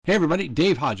Hey everybody,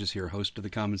 Dave Hodges here, host of the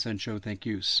Common Sense Show. Thank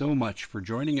you so much for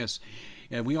joining us.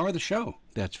 We are the show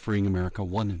that's freeing America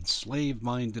one enslaved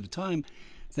mind at a time.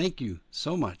 Thank you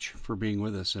so much for being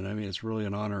with us. And I mean, it's really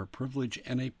an honor, a privilege,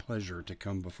 and a pleasure to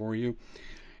come before you.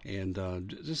 And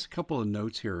just a couple of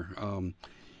notes here.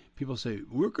 People say,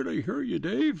 "Where could I hear you,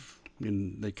 Dave?"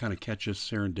 And they kind of catch us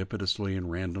serendipitously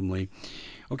and randomly.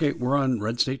 Okay, we're on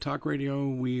Red State Talk Radio.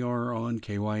 We are on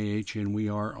KYH, and we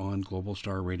are on Global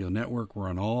Star Radio Network. We're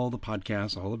on all the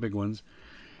podcasts, all the big ones.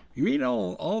 You mean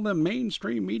all the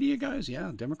mainstream media guys?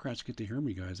 Yeah, Democrats get to hear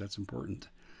me, guys. That's important.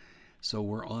 So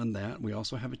we're on that. We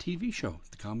also have a TV show,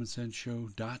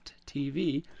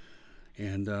 thecommonsenseshow.tv.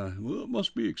 And, well, it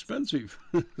must be expensive.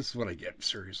 This is what I get.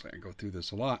 Seriously, I go through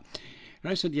this a lot. And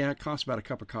I said, yeah, it costs about a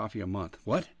cup of coffee a month.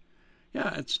 What?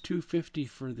 Yeah, it's $2.50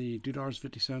 for the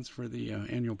 $2.50 for the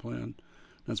annual plan.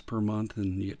 That's per month,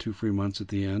 and you get 2 free months at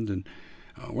the end. And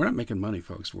we're not making money,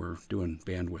 folks. We're doing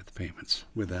bandwidth payments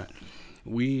with that.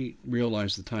 We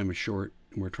realize the time is short.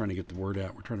 We're trying to get the word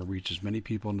out. We're trying to reach as many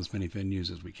people in as many venues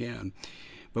as we can.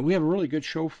 But we have a really good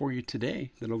show for you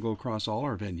today that'll go across all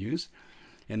our venues.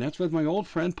 And that's with my old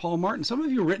friend Paul Martin. Some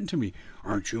of you have written to me,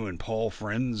 "Aren't you and Paul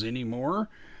friends anymore?"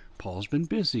 Paul's been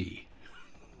busy.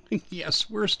 Yes,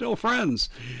 we're still friends.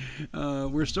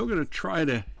 We're still going to try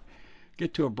to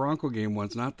get to a Bronco game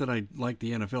once. Not that I like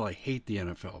the NFL. I hate the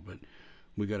NFL, but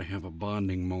we got to have a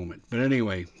bonding moment. But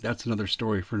anyway, that's another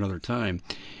story for another time.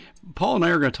 Paul and I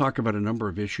are going to talk about a number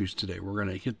of issues today. We're going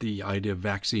to hit the idea of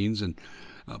vaccines, and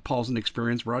Paul's an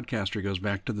experienced broadcaster. He goes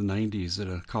back to the 90s at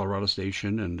a Colorado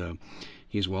station, and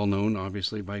he's well known,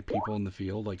 obviously, by people in the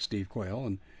field like Steve Quayle,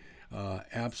 and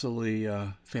absolutely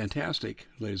fantastic,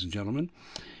 ladies and gentlemen.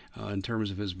 In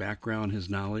terms of his background, his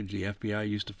knowledge, the FBI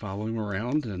used to follow him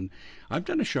around, and I've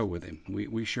done a show with him.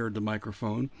 We shared the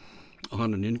microphone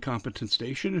on an incompetent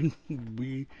station, and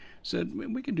we said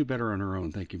we can do better on our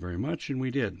own. Thank you very much, and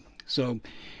we did. So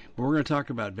we're going to talk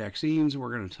about vaccines.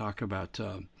 We're going to talk about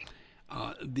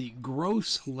the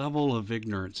gross level of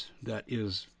ignorance that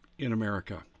is in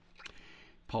America.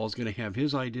 Paul's going to have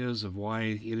his ideas of why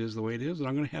it is the way it is, and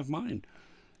I'm going to have mine.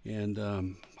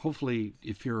 And hopefully,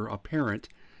 if you're a parent,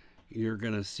 you're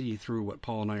going to see through what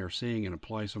Paul and I are saying and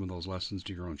apply some of those lessons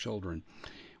to your own children.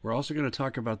 We're also going to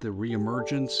talk about the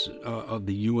reemergence of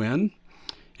the UN,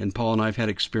 and Paul and I have had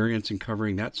experience in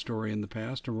covering that story in the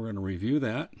past, and we're going to review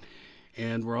that.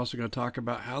 And we're also going to talk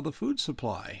about how the food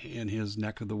supply in his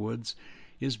neck of the woods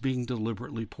is being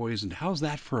deliberately poisoned. How's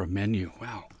that for a menu?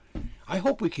 Wow. I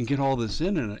hope we can get all this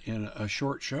in a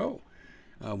short show.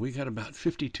 We got about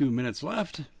 52 minutes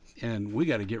left, and we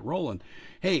got to get rolling.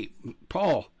 Hey,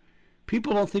 Paul,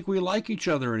 people don't think we like each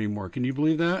other anymore. Can you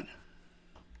believe that?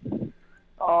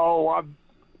 Oh, I've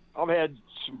had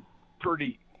some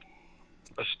pretty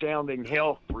astounding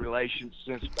health relations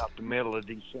since about the middle of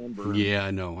December. Yeah,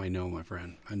 I know, my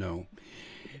friend. I know.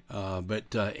 But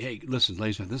hey, listen,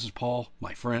 ladies and gentlemen, this is Paul,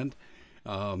 my friend.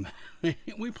 Um,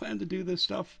 we plan to do this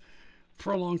stuff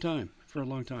for a long time,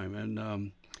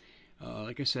 And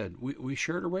like I said, we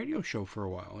shared a radio show for a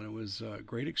while, and it was a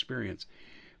great experience.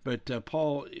 But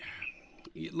Paul,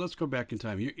 let's go back in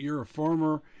time. You're a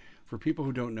former, for people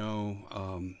who don't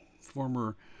know,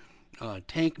 former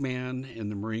tank man in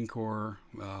the Marine Corps,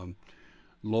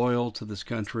 loyal to this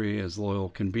country as loyal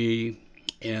can be.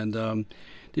 And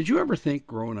did you ever think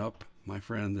growing up, my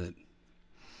friend, that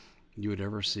you would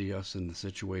ever see us in the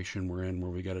situation we're in where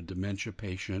we got a dementia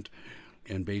patient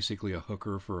and basically a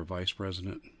hooker for a vice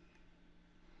president?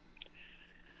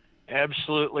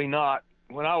 Absolutely not.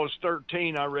 When I was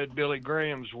 13, I read Billy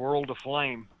Graham's World of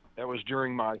Flame. That was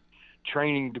during my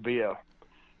training to be a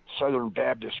Southern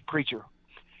Baptist preacher.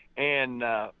 And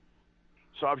so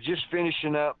I was just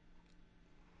finishing up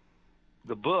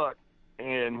the book.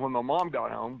 And when my mom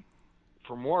got home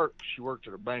from work, she worked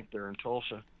at a bank there in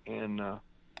Tulsa. And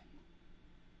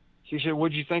she said,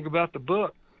 "What'd you think about the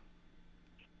book?"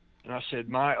 And I said,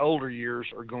 "My older years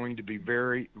are going to be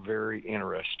very, very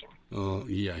interesting." Oh,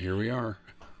 yeah, here we are.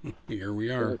 Here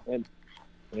we are.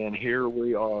 And here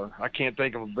we are. I can't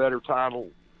think of a better title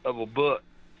of a book,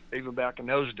 even back in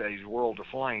those days, World of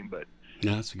Flame. But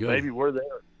That's good. maybe we're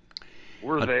there.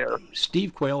 We're there.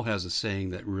 Steve Quayle has a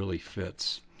saying that really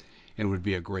fits and would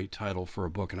be a great title for a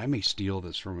book, and I may steal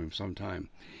this from him sometime.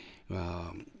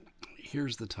 Um,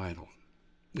 Here's the title.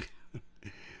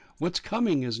 What's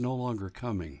coming is no longer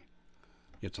coming.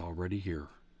 It's already here.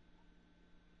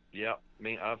 Yeah,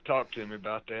 I've talked to him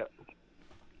about that.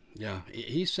 Yeah,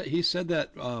 he said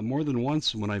that more than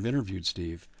once when I've interviewed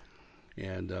Steve.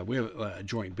 And we have a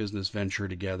joint business venture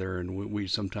together, and we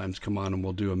sometimes come on and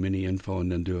we'll do a mini info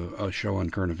and then do a show on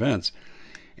current events.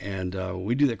 And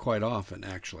we do that quite often,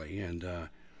 actually. And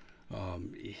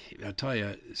um, I tell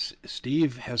you,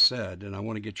 Steve has said, and I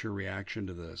want to get your reaction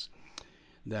to this,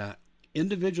 that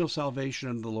individual salvation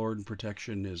under the Lord and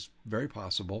protection is very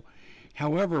possible.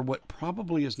 However, what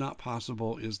probably is not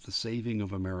possible is the saving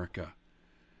of America.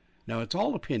 Now, it's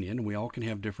all opinion, and we all can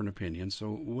have different opinions.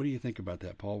 So, what do you think about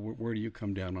that, Paul? Where do you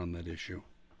come down on that issue?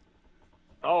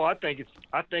 Oh, I think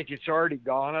it's already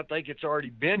gone. I think it's already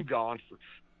been gone.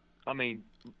 I mean,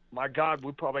 my God,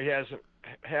 we probably hasn't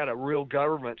had a real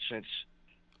government since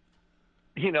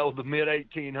the mid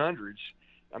 1800s.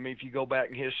 I mean, if you go back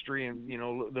in history and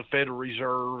the Federal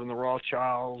Reserve and the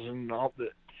Rothschilds and all the,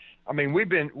 I mean,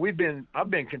 I've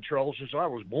been controlled since I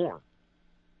was born,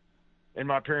 and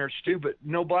my parents too, but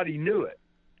nobody knew it.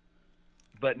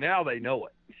 But now they know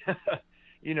it.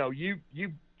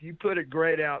 You put it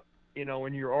great out, in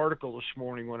your article this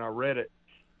morning when I read it,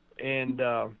 and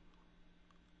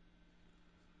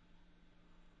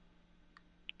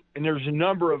there's a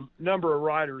number of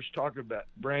writers talking about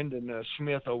Brandon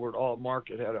Smith over at Alt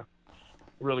Market had a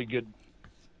really good,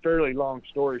 fairly long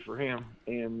story for him,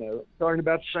 and talking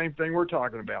about the same thing we're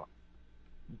talking about.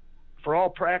 For all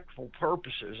practical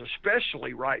purposes,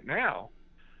 especially right now,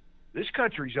 this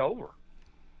country's over.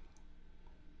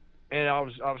 And I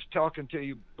was talking to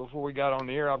you before we got on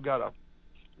the air. I've got a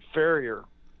farrier.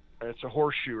 It's a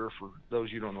horseshoer for those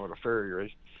of you who don't know what a farrier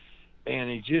is. And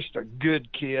he's just a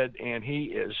good kid, and he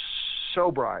is so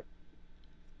bright.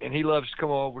 And he loves to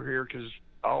come over here because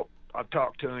I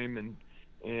talk to him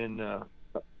and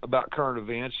about current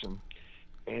events.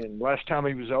 And last time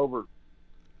he was over,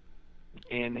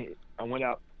 and I went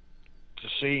out to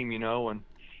see him,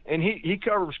 and he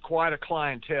covers quite a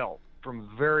clientele, from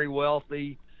very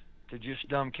wealthy to just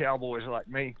dumb cowboys like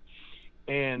me,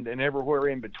 and everywhere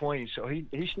in between. So he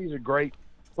sees a great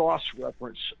cross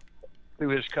reference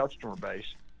through his customer base.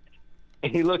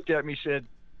 And he looked at me and said,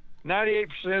 98%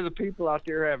 of the people out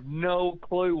there have no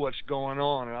clue what's going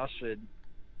on. And I said,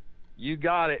 you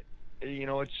got it.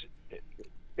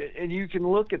 And you can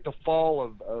look at the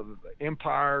fall of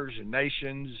empires and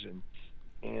nations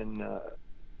and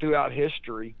throughout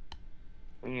history.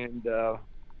 And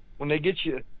when they get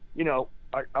you,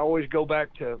 I always go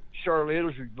back to Charlotte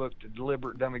Iddlesby's book, The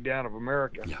Deliberate Dumbing Down of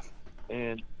America. Yeah.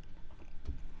 And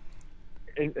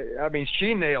I mean,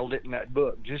 she nailed it in that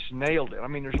book, just nailed it. I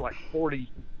mean, there's like 40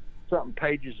 something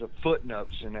pages of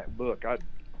footnotes in that book.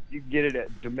 You can get it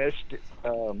at domestic,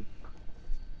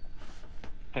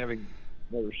 having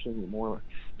never seen it more,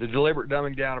 the Deliberate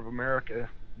Dumbing Down of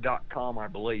America.com, I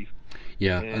believe.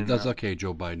 Yeah, And that's okay,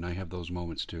 Joe Biden. I have those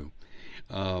moments too.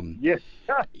 yes,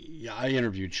 Yeah, I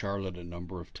interviewed Charlotte a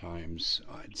number of times.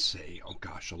 I'd say, oh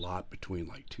gosh, a lot between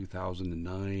like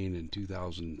 2009 and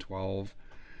 2012.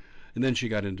 And then she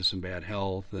got into some bad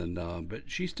health, and but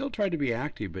she still tried to be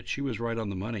active. But she was right on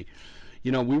the money.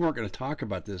 We weren't going to talk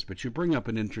about this, but you bring up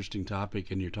an interesting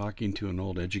topic, and you're talking to an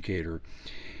old educator,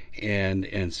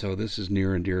 and so this is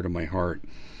near and dear to my heart.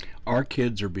 Our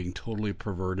kids are being totally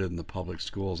perverted in the public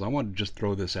schools. I want to just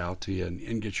throw this out to you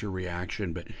and get your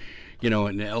reaction. But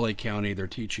in LA County, they're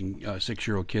teaching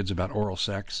 6-year-old kids about oral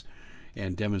sex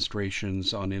and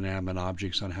demonstrations on inanimate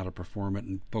objects on how to perform it.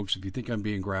 And folks, if you think I'm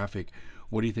being graphic,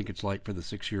 what do you think it's like for the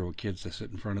 6-year-old kids to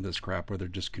sit in front of this crap where they're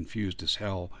just confused as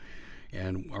hell?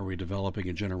 And are we developing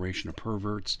a generation of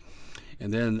perverts?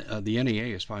 And then the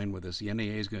NEA is fine with this. The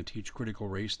NEA is going to teach critical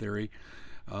race theory.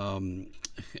 Um,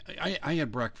 I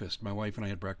had breakfast. My wife and I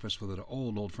had breakfast with an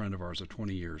old friend of ours of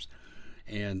 20 years,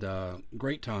 and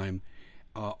great time.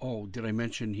 Oh, did I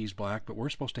mention he's black? But we're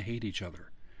supposed to hate each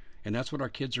other, and that's what our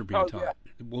kids are being oh yeah, taught.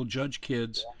 We'll judge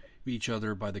kids, each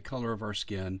other by the color of our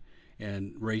skin,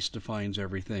 and race defines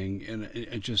everything. And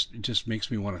it just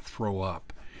makes me want to throw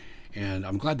up. And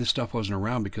I'm glad this stuff wasn't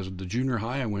around because the junior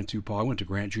high I went to, Paul, I went to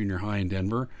Grant Junior High in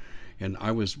Denver, and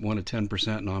I was one of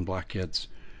 10% non-black kids.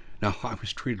 Now, I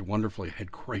was treated wonderfully. I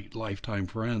had great lifetime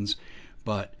friends,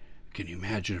 but can you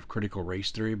imagine if critical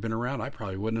race theory had been around? I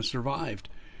probably wouldn't have survived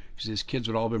because these kids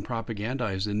would all have been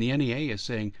propagandized. And the NEA is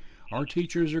saying, our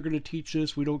teachers are going to teach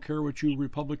this. We don't care what you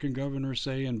Republican governors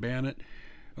say and ban it.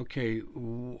 Okay,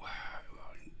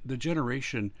 the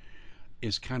generation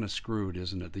is kind of screwed,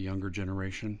 isn't it? The younger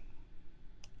generation.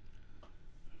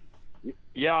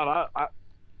 yeah. And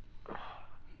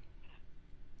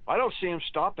I don't see him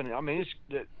stopping it. I mean,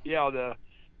 the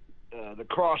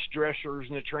cross dressers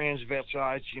and the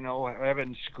transvestites,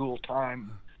 having school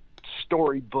time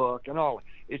storybook and all.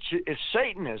 It's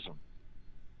Satanism.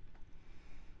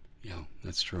 Yeah,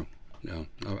 that's true. Yeah,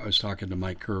 I was talking to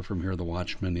Mike Kerr from here, the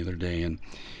Watchman, the other day,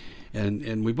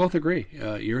 and we both agree.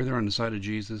 You're either on the side of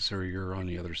Jesus or you're on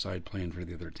the other side playing for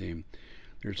the other team.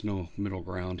 There's no middle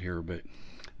ground here, but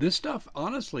this stuff,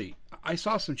 honestly, I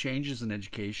saw some changes in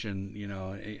education,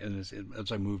 and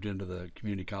as I moved into the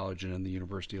community college and in the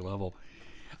university level,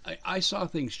 I saw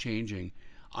things changing.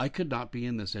 I could not be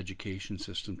in this education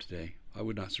system today. I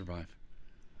would not survive.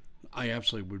 I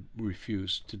absolutely would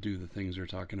refuse to do the things they're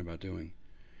talking about doing.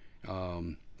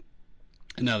 Um,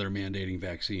 and now they're mandating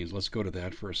vaccines. Let's go to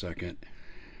that for a second.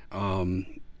 Um,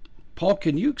 Paul,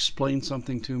 can you explain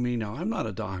something to me? Now, I'm not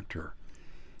a doctor,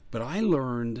 but I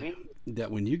learned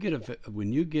that when you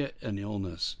get an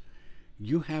illness,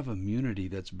 you have immunity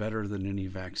that's better than any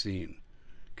vaccine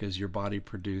because your body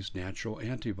produced natural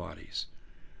antibodies.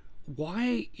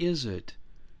 Why is it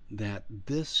that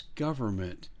this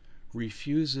government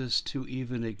refuses to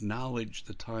even acknowledge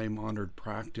the time honored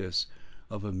practice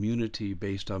of immunity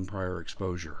based on prior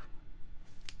exposure?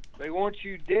 They want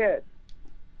you dead.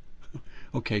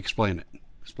 Okay, explain it.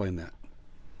 Explain that.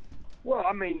 Well,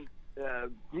 I mean,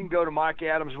 you can go to Mike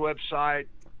Adams' website.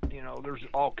 There's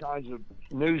all kinds of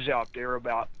news out there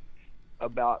about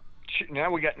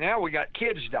now we got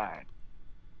kids dying,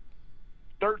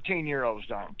 13-year-olds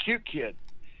dying, cute kid,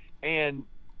 and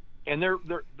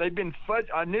they've been fudged.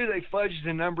 I knew they fudged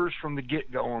the numbers from the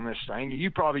get go on this thing.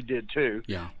 You probably did too,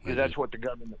 Yeah, because that's what the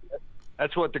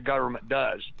government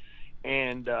does.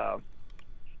 And I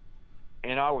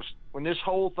was when this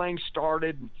whole thing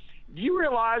started. Do you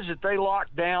realize that they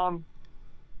locked down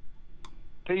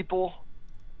people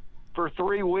for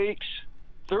 3 weeks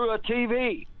through a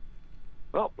TV?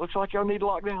 Well, looks like y'all need to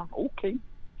lock down. Okay.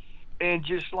 And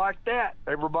just like that,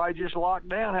 everybody just locked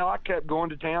down. Hell, I kept going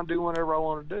to town, doing whatever I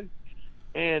wanted to do.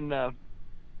 And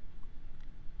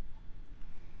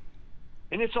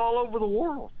it's all over the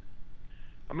world.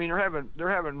 I mean, they're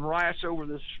having riots over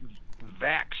this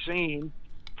vaccine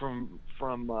from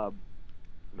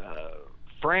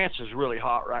France is really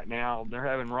hot right now. They're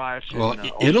having riots well,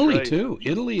 in Italy Australia. too.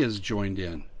 Italy has joined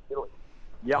in. Yep,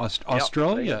 yep,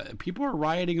 Australia, people are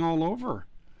rioting all over,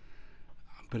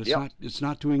 but yep. it's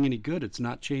not doing any good. It's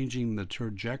not changing the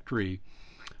trajectory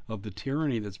of the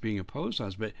tyranny that's being opposed to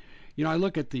us. But I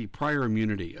look at the prior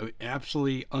immunity,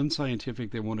 absolutely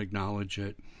unscientific. They won't acknowledge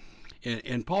it.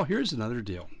 And Paul, here's another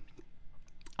deal.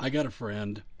 I got a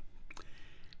friend.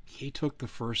 He took the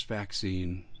first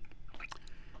vaccine,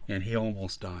 and he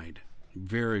almost died.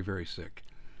 Very, very sick.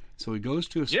 So he goes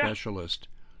to a Yeah. specialist,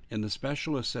 and the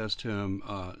specialist says to him,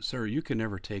 "Sir, you can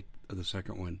never take the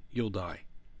second one. You'll die.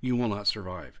 You will not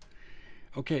survive."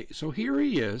 Okay, so here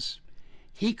he is.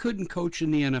 He couldn't coach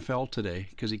in the NFL today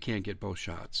because he can't get both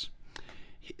shots.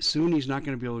 Soon he's not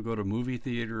going to be able to go to movie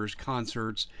theaters,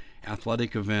 concerts,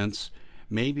 athletic events,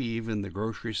 maybe even the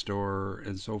grocery store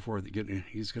and so forth.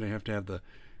 He's going to have the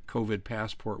COVID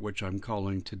passport, which I'm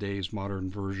calling today's modern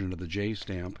version of the J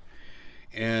stamp.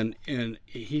 And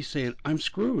he's saying, I'm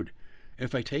screwed.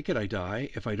 If I take it, I die.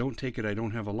 If I don't take it, I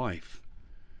don't have a life.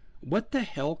 What the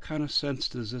hell kind of sense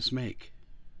does this make?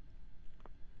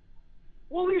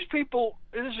 Well, these people,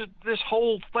 this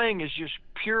whole thing is just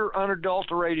pure,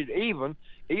 unadulterated evil,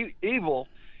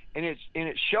 and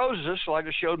it shows us, like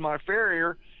it showed my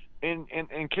farrier, and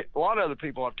a lot of other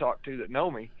people I've talked to that know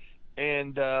me,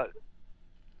 and they're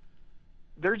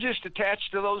just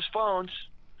attached to those phones.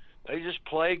 They just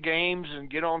play games and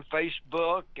get on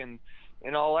Facebook and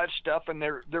all that stuff, and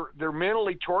they're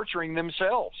mentally torturing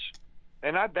themselves,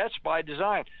 and that's by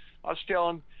design. I was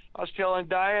telling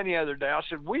Diane the other day. I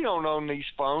said, we don't own these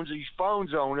phones. These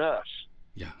phones own us.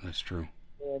 Yeah, that's true.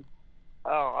 And,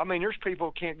 I mean, there's people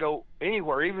who can't go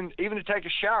anywhere, even to take a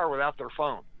shower without their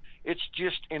phone. It's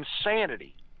just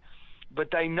insanity.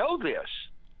 But they know this,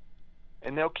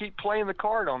 and they'll keep playing the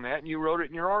card on that. And you wrote it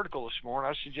in your article this morning.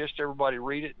 I suggest everybody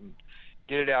read it and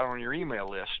get it out on your email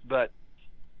list. But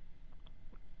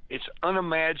it's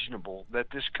unimaginable that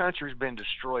this country's been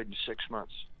destroyed in 6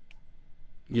 months.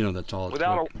 That's all it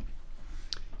Without took.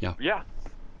 Yeah. Yeah.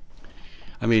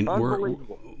 I mean,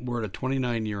 Unbelievable. we're at a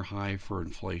 29-year high for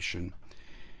inflation.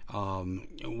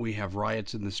 We have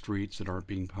riots in the streets that aren't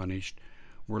being punished.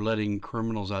 We're letting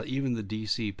criminals out. Even the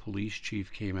D.C. police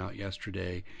chief came out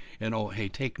yesterday. And, oh, hey,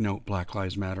 take note, Black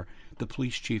Lives Matter. The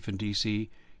police chief in D.C.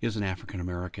 is an African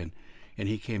American. And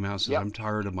he came out and says, Yep. I'm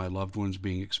tired of my loved ones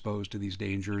being exposed to these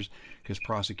dangers because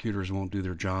prosecutors won't do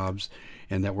their jobs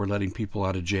and that we're letting people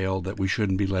out of jail that we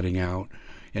shouldn't be letting out.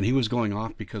 And he was going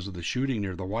off because of the shooting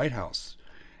near the White House.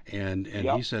 And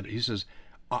Yep. he says,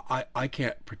 I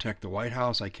can't protect the White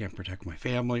House. I can't protect my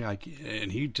family.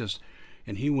 And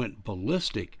he went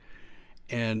ballistic.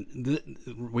 And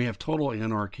we have total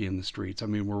anarchy in the streets. I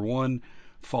mean, we're one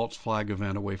false flag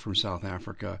event away from South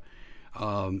Africa.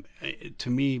 To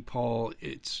me, Paul,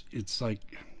 it's like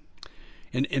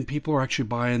And people are actually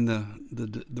buying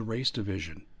the race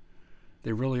division.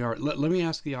 They really are. Let me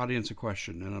ask the audience a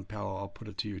question, and Paul, I'll put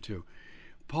it to you too.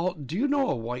 Paul, do you know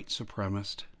a white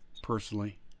supremacist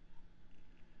personally?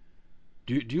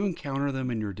 Do you encounter them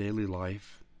in your daily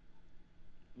life?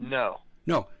 No.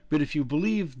 No, but if you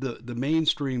believe the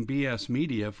mainstream BS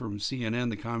media from CNN,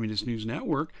 the Communist News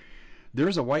Network,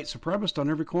 there's a white supremacist on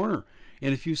every corner.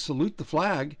 And if you salute the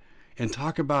flag and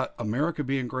talk about America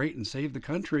being great and save the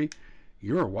country,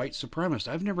 you're a white supremacist.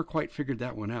 I've never quite figured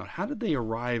that one out. How did they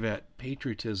arrive at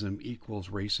patriotism equals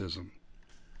racism?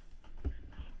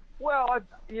 Well,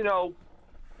 you know,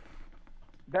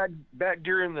 back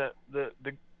during the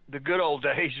good old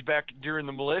days, back during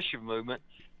the militia movement,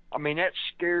 I mean that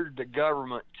scared the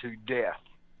government to death.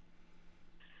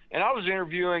 And I was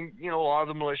interviewing, a lot of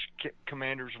the militia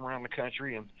commanders around the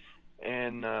country,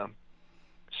 and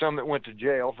some that went to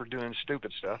jail for doing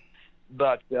stupid stuff.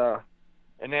 But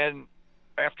and then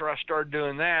after I started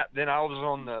doing that, then I was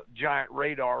on the giant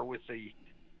radar with the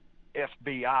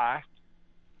FBI,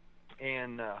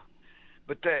 and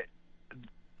but that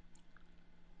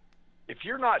if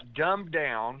you're not dumbed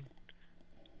down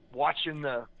watching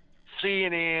the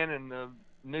CNN and the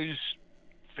news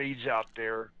feeds out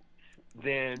there,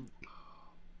 then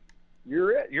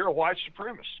you're a white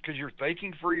supremacist because you're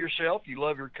thinking for yourself. You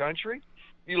love your country,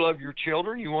 you love your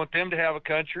children, you want them to have a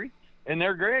country and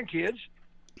their grandkids.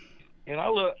 And I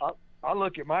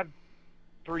look at my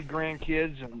 3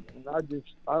 grandkids, and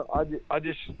I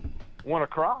just want to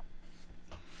cry.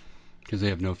 Because they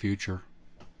have no future.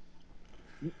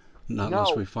 Not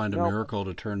unless we No, find a no, miracle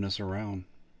to turn this around.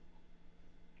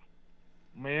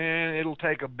 man, it'll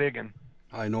take a big one.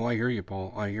 I know, I hear you,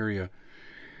 Paul. I hear you.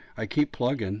 I keep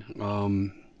plugging,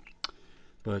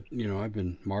 but I've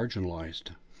been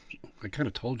marginalized. I kind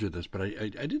of told you this, but I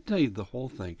didn't tell you the whole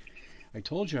thing. I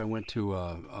told you I went to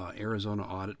a Arizona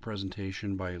audit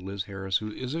presentation by Liz Harris,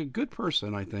 who is a good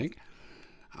person, I think.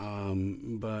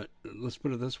 But let's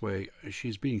put it this way: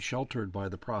 she's being sheltered by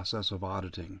the process of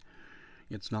auditing.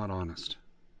 It's not honest.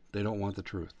 They don't want the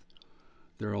truth.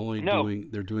 No,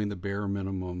 They're doing the bare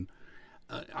minimum.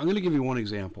 I'm going to give you one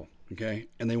example, okay?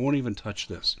 And they won't even touch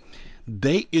this.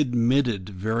 They admitted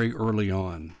very early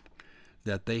on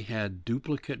that they had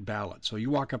duplicate ballots. So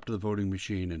you walk up to the voting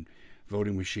machine and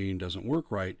voting machine doesn't work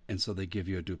right, and so they give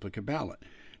you a duplicate ballot.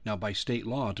 Now, by state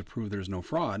law, to prove there's no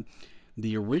fraud,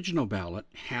 the original ballot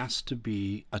has to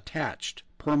be attached,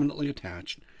 permanently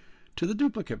attached to the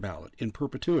duplicate ballot in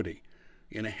perpetuity,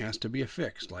 and it has to be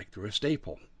affixed like through a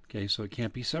staple. Okay, so it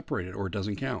can't be separated or it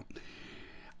doesn't count.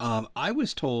 I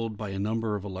was told by a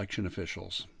number of election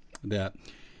officials that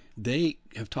they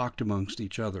have talked amongst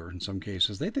each other in some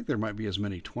cases. They think there might be as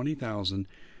many 20,000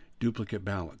 duplicate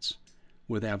ballots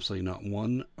with absolutely not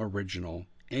one original.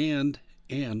 And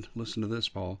listen to this,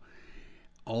 Paul,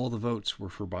 all the votes were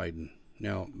for Biden.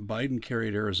 Now, Biden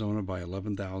carried Arizona by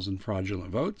 11,000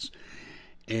 fraudulent votes,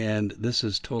 and this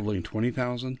is totaling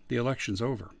 20,000. The election's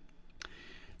over.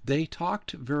 They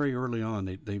talked very early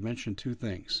on. They mentioned 2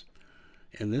 things,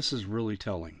 and this is really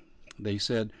telling. They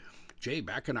said, Jay,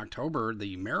 back in October,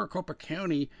 the Maricopa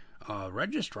County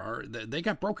registrar, they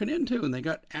got broken into and they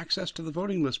got access to the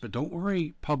voting list. But don't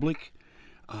worry, public,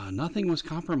 nothing was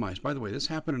compromised. By the way, this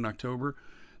happened in October.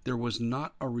 There was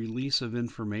not a release of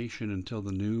information until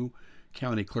the new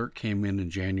county clerk came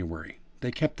in January. They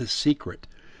kept this secret.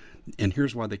 And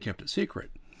here's why they kept it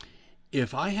secret.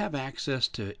 If I have access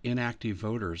to inactive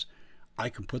voters, I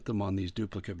can put them on these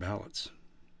duplicate ballots.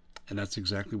 And that's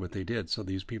exactly what they did. So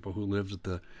these people who lived at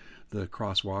the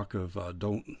crosswalk of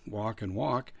Don't Walk and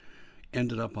Walk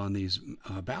ended up on these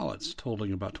ballots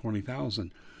totaling about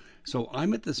 20,000. So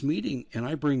I'm at this meeting and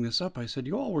I bring this up. I said,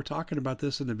 you all were talking about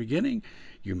this in the beginning.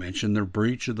 You mentioned the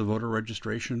breach of the voter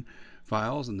registration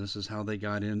files, and this is how they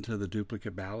got into the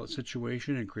duplicate ballot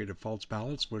situation and created false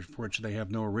ballots for which they have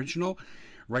no original.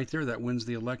 Right there, that wins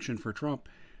the election for Trump.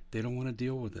 They don't want to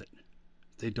deal with it.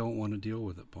 They don't want to deal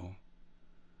with it, Paul.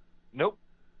 nope.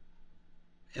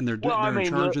 And Well, I they're in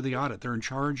mean, charge look, of the audit. They're in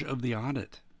charge of the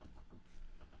audit.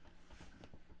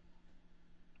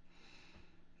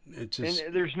 It and just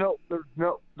there's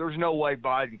no way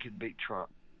Biden could beat Trump.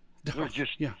 There's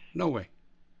just, yeah, no way.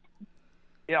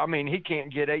 yeah, I mean, he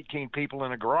can't get 18 people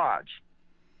in a garage.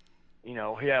 He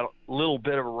had a little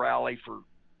bit of a rally for,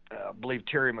 I believe,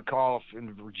 Terry McAuliffe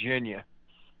in Virginia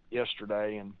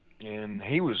yesterday, and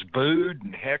he was booed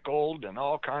and heckled and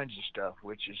all kinds of stuff,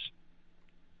 which is,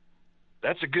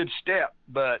 that's a good step,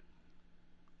 but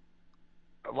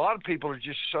a lot of people are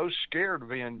just so scared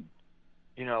of you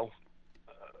know,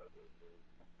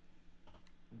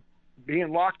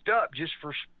 being locked up just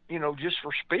for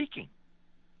speaking.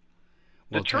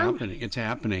 The Well, it's truth. happening. It's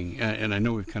happening, and I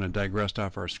know we've kind of digressed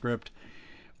off our script,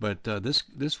 but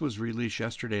this was released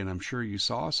yesterday, and I'm sure you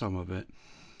saw some of it.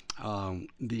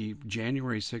 The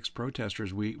January 6th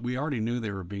protesters, we already knew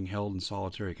they were being held in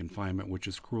solitary confinement, which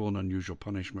is cruel and unusual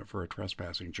punishment for a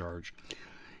trespassing charge.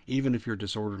 Even if you're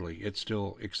disorderly, it's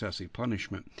still excessive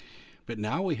punishment. But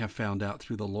now we have found out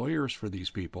through the lawyers for these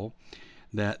people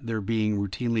that they're being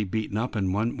routinely beaten up,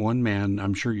 and one man,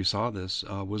 I'm sure you saw this,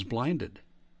 was blinded.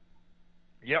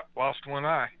 Yep, lost one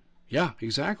eye. Yeah,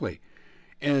 exactly.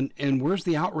 And where's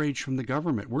the outrage from the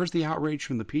government? Where's the outrage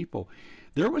from the people?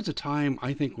 There was a time,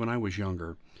 I think, when I was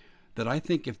younger, that I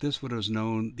think if this would have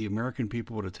known, the American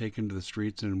people would have taken to the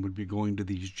streets and would be going to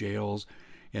these jails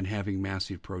and having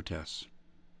massive protests.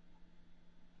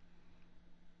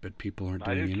 But people aren't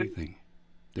I do doing too. anything.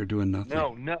 They're doing nothing.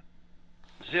 No, no,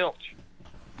 zilch.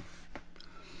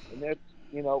 And that's,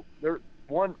 they're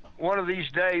one of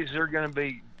these days they're going to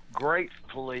be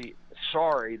gratefully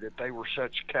sorry that they were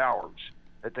such cowards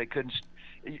that they couldn't.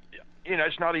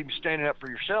 It's not even standing up for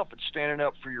yourself; it's standing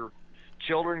up for your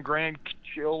children,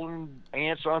 grandchildren,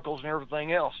 aunts, uncles, and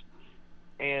everything else.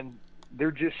 And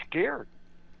they're just scared.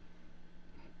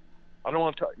 I don't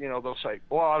want to. They'll say,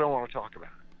 "Well, I don't want to talk about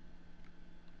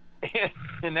it,"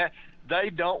 and that they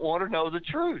don't want to know the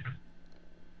truth,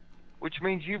 which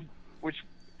means which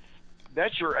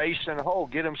that's your ace in the hole.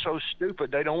 Get them so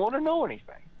stupid they don't want to know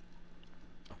anything,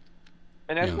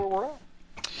 and that's Yeah. where we're at.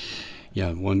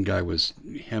 Yeah, one guy was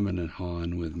hemming and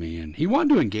hawing with me, and he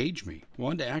wanted to engage me,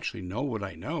 wanted to actually know what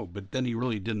I know, but then he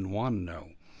really didn't want to know.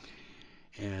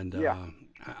 And Yeah.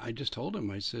 I just told him,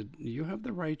 I said, you have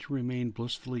the right to remain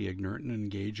blissfully ignorant and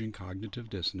engage in cognitive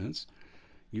dissonance.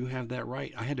 You have that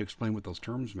right. I had to explain what those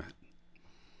terms meant.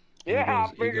 And Yeah,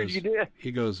 I figured you did.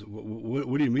 he goes,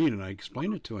 what do you mean? And I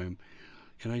explained it to him.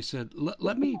 And I said,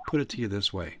 let me put it to you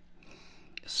this way.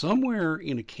 Somewhere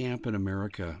in a camp in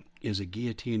America is a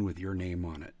guillotine with your name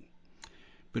on it.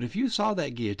 But if you saw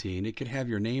that guillotine, it could have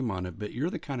your name on it, but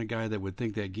you're the kind of guy that would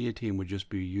think that guillotine would just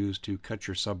be used to cut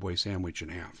your Subway sandwich in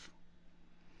half.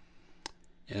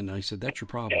 And I said, that's your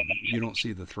problem. You don't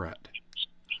see the threat.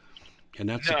 And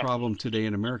that's the No. problem today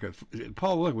in America.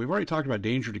 Paul, look, we've already talked about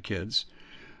danger to kids.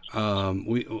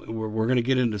 We're going to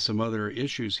get into some other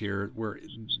issues here where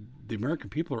the American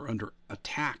people are under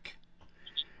attack.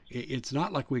 It's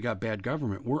not like we got bad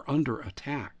government. We're under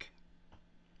attack.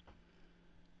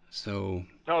 So.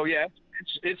 Oh yeah,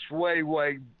 it's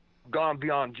way gone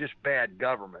beyond just bad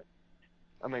government.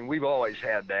 I mean, we've always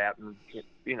had that, and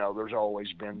there's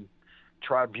always been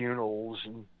tribunals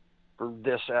and for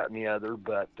this, that, and the other.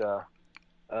 But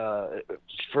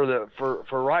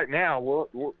for right now,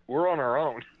 we're on our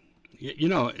own.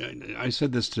 I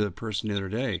said this to a person the other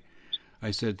day.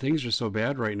 I said things are so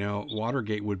bad right now.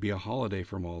 Watergate would be a holiday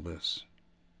from all this.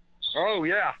 Oh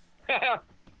yeah,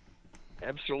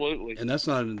 absolutely. And that's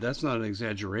not an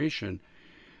exaggeration.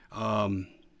 The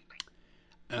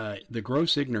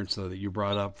gross ignorance, though, that you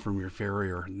brought up from your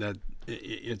farrier, that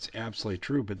it's absolutely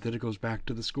true. But then it goes back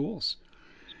to the schools.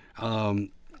 I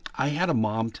had a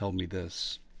mom tell me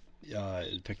this.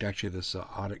 In fact, actually, this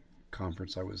audit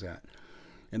conference I was at,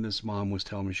 and this mom was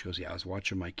telling me, she goes, "Yeah, I was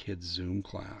watching my kid's Zoom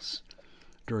class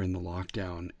during the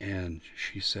lockdown," and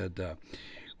she said,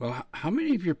 "Well, how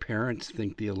many of your parents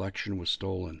think the election was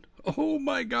stolen?" Oh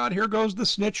my God! Here goes the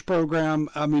snitch program.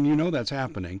 I mean, that's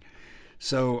happening.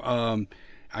 So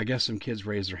I guess some kids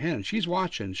raise their hand. She's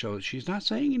watching, so she's not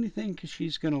saying anything because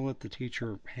she's going to let the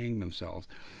teacher hang themselves.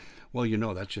 Well,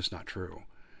 that's just not true.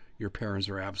 Your parents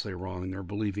are absolutely wrong. They're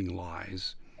believing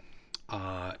lies.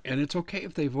 And it's okay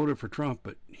if they voted for Trump,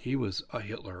 but he was a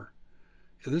Hitler.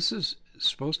 This is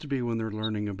supposed to be when they're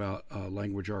learning about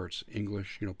language arts,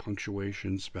 English,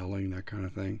 punctuation, spelling, that kind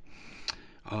of thing.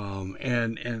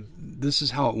 And this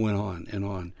is how it went on and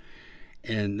on.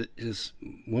 And this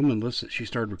woman, listen, she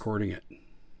started recording it.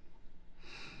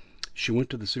 She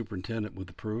went to the superintendent with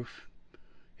the proof,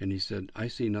 and he said, "I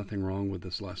see nothing wrong with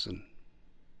this lesson."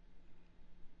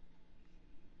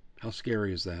 How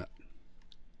scary is that?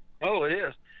 Oh, it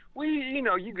is.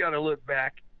 You got to look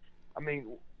back. I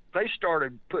mean, they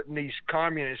started putting these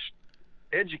communist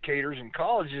educators in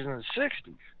colleges in the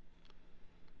 60s.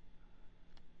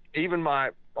 Even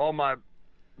all my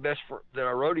best friends that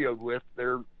I rodeoed with,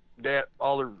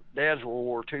 all their dads were World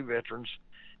War II veterans,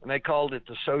 and they called it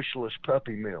the socialist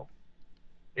puppy mill.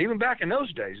 Even back in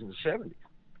those days in the 70s.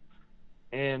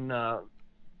 And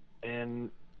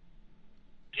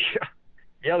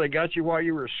yeah, they got you while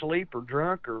you were asleep or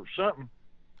drunk or something.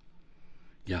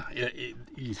 Yeah,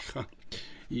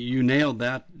 you nailed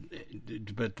that.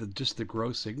 But just the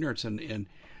gross ignorance, and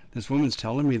this woman's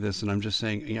telling me this, and I'm just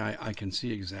saying, yeah, I can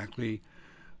see exactly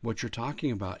what you're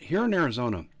talking about. Here in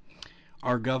Arizona,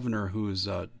 our governor, who is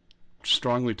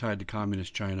strongly tied to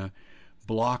communist China,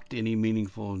 blocked any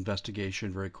meaningful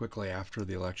investigation very quickly after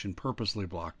the election, purposely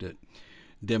blocked it,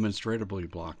 demonstratively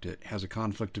blocked it, has a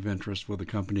conflict of interest with a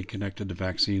company connected to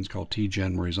vaccines called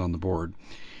TGen, where he's on the board.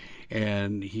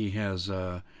 And he has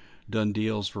done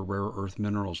deals for rare earth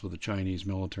minerals with the Chinese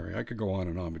military. I could go on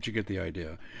and on, but you get the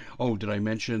idea. Oh, did I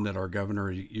mention that our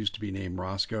governor used to be named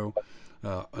Roscoe,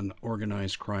 an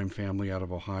organized crime family out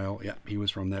of Ohio? Yeah, he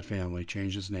was from that family,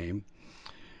 changed his name.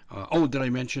 Oh, did I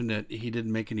mention that he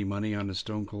didn't make any money on his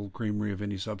Stone Cold Creamery of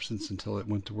any substance until it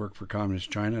went to work for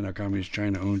Communist China? Now Communist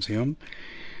China owns him.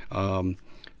 Um,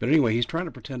 but anyway, he's trying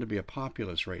to pretend to be a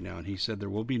populist right now, and he said there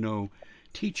will be no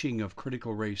teaching of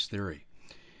critical race theory.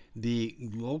 The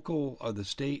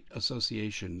state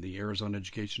association, the Arizona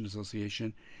Education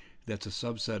Association, that's a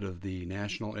subset of the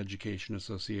National Education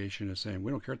Association, is saying,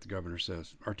 we don't care what the governor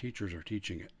says. Our teachers are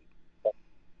teaching it.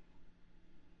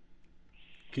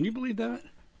 Can you believe that?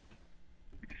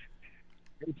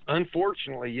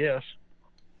 Unfortunately, yes.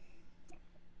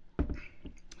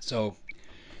 So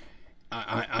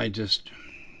I just,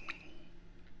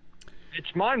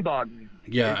 It's mind-boggling.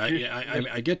 yeah, It's just,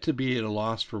 I get to be at a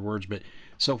loss for words, but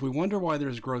so if we wonder why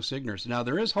there's gross ignorance, now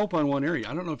there is hope on one area.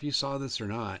 I don't know if you saw this or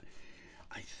not.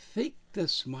 I think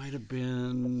this might have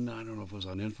been, I don't know if it was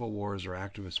on InfoWars or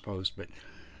Activist Post, but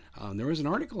there was an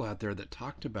article out there that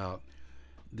talked about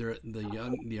the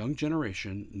young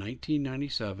generation,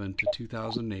 1997 to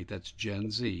 2008. That's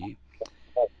Gen Z.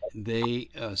 They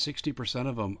 60%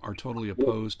 of them are totally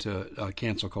opposed to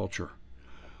cancel culture.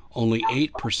 Only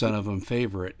 8% of them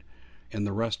favor it, and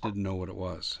the rest didn't know what it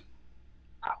was.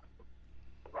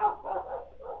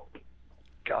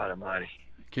 God Almighty.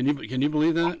 Can you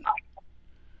believe that?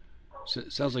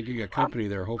 Sounds like you got company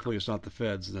there. Hopefully it's not the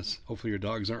feds. Hopefully your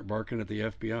dogs aren't barking at the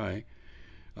FBI.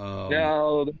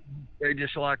 No, they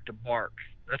just like to bark.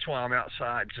 That's why I'm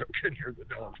outside, so I couldn't hear the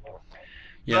dogs bark.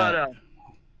 Yeah.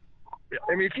 But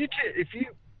I mean,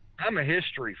 I'm a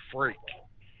history freak,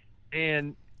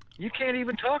 and you can't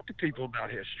even talk to people about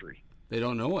history. They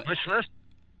don't know it. Much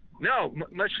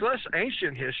less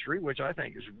ancient history, which I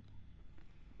think is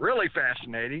really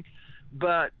fascinating.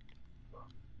 But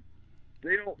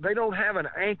they don't have an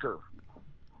anchor.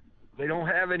 They don't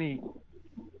have any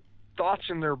thoughts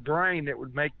in their brain that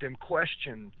would make them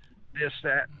question this,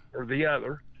 that, or the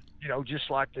other. Just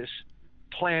like this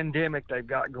pandemic they've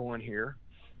got going here.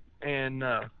 And,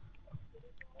 the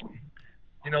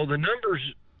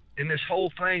numbers in this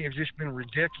whole thing have just been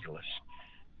ridiculous.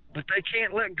 But they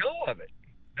can't let go of it.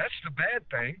 That's the bad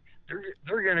thing.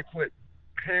 They're going to quit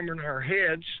hammering our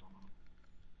heads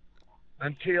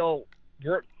until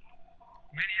we're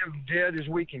many of them dead as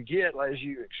we can get, as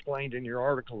you explained in your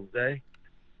article today.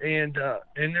 And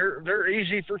they're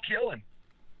easy for killing.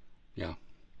 Yeah,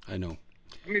 I know.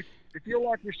 I mean, if you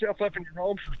lock yourself up in your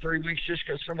home for 3 weeks just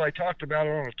because somebody talked about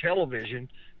it on a television,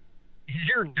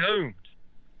 you're doomed.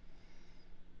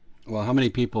 Well, how many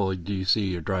people do you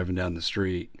see are driving down the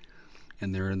street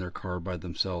and they're in their car by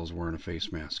themselves wearing a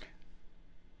face mask?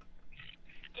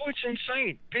 Oh, it's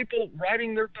insane. People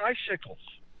riding their bicycles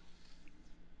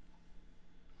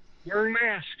wearing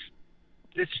masks.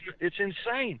 It's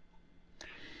insane.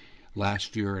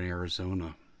 Last year in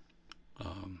Arizona,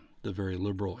 the very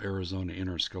liberal Arizona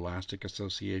Interscholastic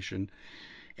Association,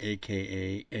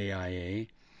 aka AIA,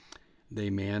 they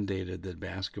mandated that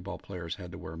basketball players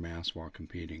had to wear masks while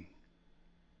competing.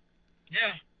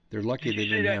 Yeah. They're lucky they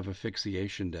didn't have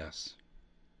asphyxiation deaths.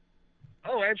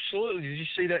 Oh, absolutely. Did you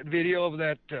see that video of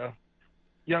that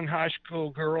young high school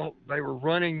girl? They were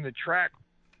running the track,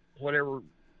 whatever,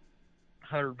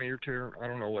 100-meter tour. I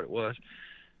don't know what it was.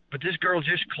 But this girl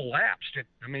just collapsed.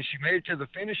 I mean, she made it to the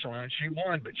finish line. She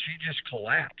won, but she just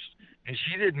collapsed. And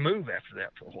she didn't move after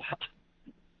that for a while.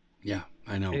 Yeah,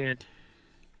 I know. And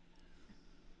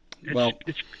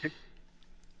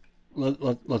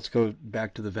let's go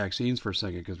back to the vaccines for a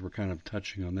second because we're kind of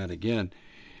touching on that again.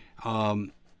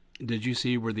 Did you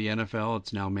see where the NFL,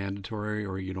 it's now mandatory,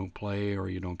 or you don't play or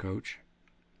you don't coach?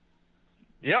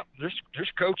 Yep,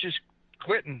 there's coaches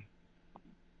quitting,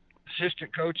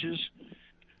 assistant coaches.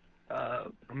 I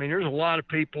mean, there's a lot of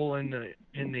people in the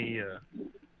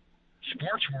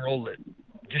sports world that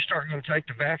just aren't going to take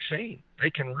the vaccine. They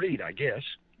can read, I guess,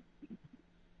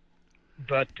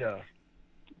 but yeah.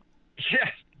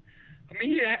 I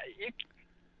mean, you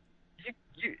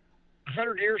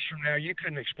 100 years from now, you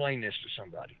couldn't explain this to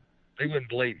somebody. They wouldn't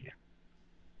believe you.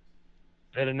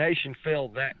 That a nation fell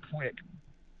that quick.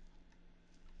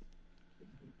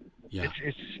 Yeah.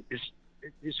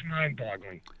 It's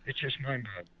mind-boggling. It's just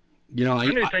mind-boggling. You know, I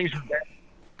knew things were bad.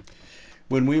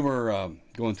 When we were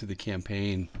going through the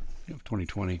campaign of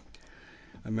 2020, I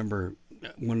remember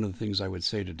one of the things I would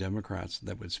say to Democrats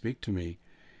that would speak to me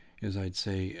is I'd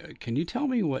say, can you tell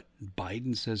me what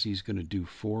Biden says he's going to do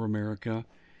for America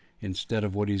instead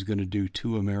of what he's going to do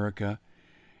to America?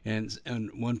 And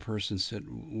one person said,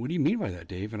 what do you mean by that,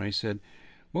 Dave? And I said,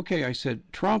 okay, I said,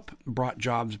 Trump brought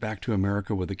jobs back to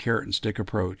America with a carrot and stick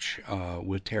approach,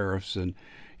 with tariffs and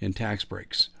tax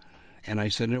breaks. And I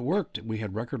said, it worked. We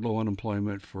had record low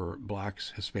unemployment for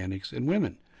blacks, Hispanics, and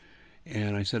women.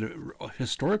 And I said, a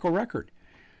historical record.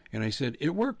 And I said,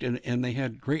 it worked. And they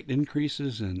had great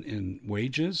increases in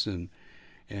wages.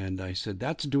 And I said,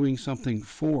 that's doing something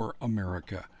for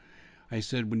America. I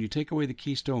said, when you take away the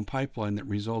Keystone Pipeline that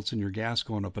results in your gas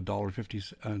going up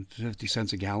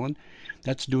 $1.50 a gallon,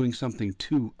 that's doing something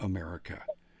to America.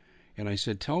 And I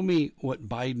said, tell me what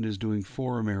Biden is doing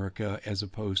for America as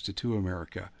opposed to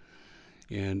America.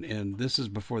 And this is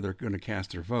before they're going to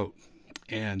cast their vote.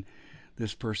 And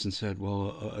this person said,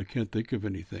 well, I can't think of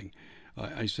anything.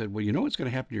 I said, well, you know what's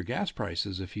going to happen to your gas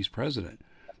prices if he's president?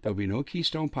 There'll be no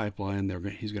Keystone Pipeline.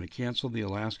 He's going to cancel the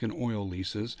Alaskan oil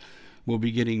leases. We'll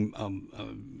be getting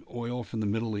oil from the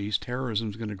Middle East.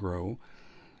 Terrorism's going to grow.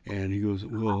 And he goes,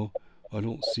 well, I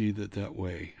don't see that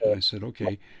way. And I said,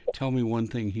 okay, tell me one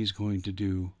thing he's going to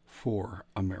do for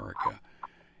America.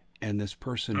 And this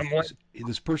person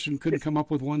couldn't come up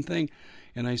with one thing.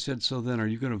 And I said, so then are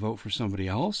you going to vote for somebody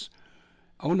else?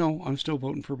 Oh, no, I'm still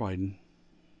voting for Biden.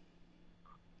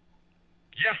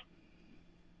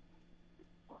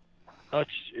 Yeah.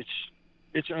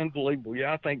 It's unbelievable.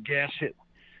 Yeah, I think gas hit,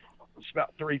 it's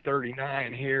about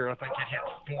 $3.39 here. I think it hit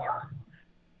 $4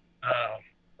 a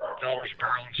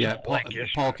barrel. Yeah,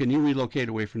 Paul, can you relocate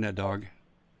away from that dog?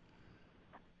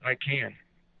 I can.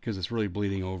 Because it's really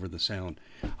bleeding over the sound.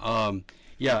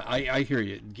 Yeah, I hear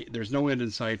you. There's no end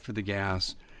in sight for the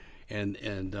gas. And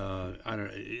I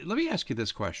don't. Let me ask you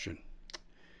this question.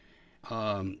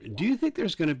 Do you think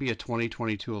there's going to be a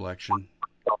 2022 election?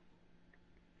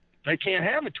 They can't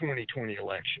have a 2020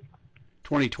 election.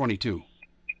 2022.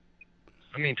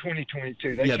 I mean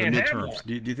 2022. They yeah, can't the have midterms. one.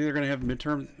 Do you think they're going to have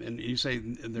midterms? And you say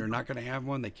they're not going to have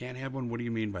one? They can't have one? What do you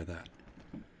mean by that?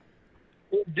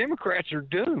 Well, Democrats are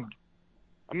doomed.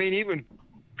 I mean, even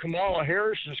Kamala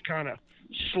Harris is kind of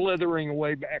slithering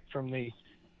away back from the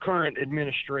current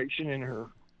administration in her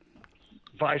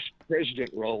vice president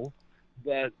role,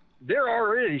 but they're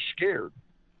already scared,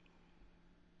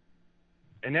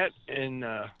 and that's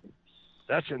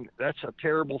a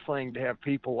terrible thing to have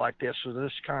people like this with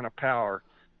this kind of power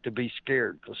to be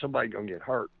scared because somebody's gonna get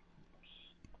hurt.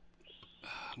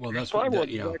 Well, that's what.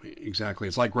 Yeah, exactly.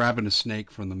 It's like grabbing a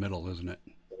snake from the middle, isn't it?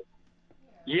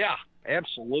 Yeah,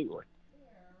 absolutely.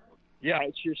 Yeah,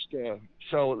 it's just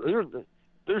so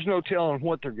there's no telling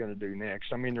what they're going to do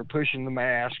next. I mean, they're pushing the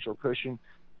masks, or pushing,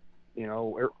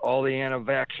 all the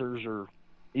anti-vaxxers or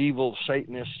evil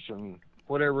Satanists and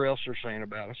whatever else they're saying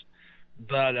about us.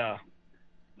 But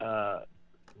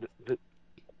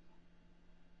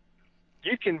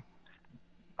you can.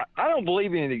 I don't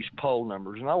believe any of these poll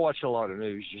numbers, and I watch a lot of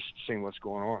news just seeing what's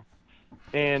going on.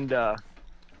 And I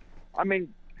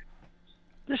mean,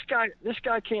 this guy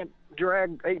can't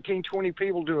drag 18, 20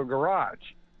 people to a garage.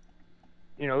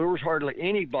 There was hardly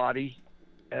anybody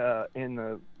in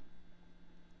the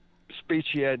speech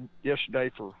he had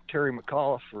yesterday for Terry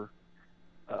McAuliffe for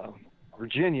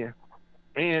Virginia,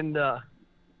 and there's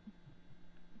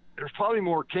probably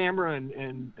more camera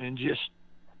and just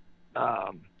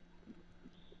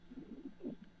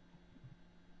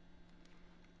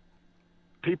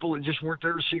people that just weren't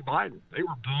there to see Biden. They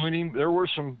were booing him. There were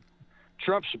some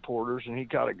Trump supporters, and he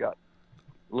kind of got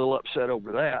a little upset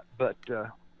over that. But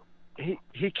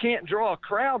he can't draw a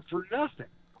crowd for nothing.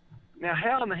 Now,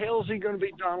 how in the hell is he going to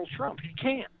beat Donald Trump? He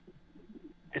can't.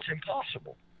 It's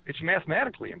impossible. It's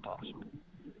mathematically impossible.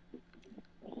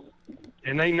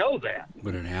 And they know that.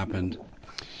 But it happened.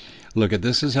 Look,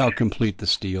 this is how complete the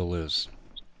steal is.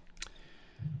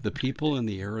 The people in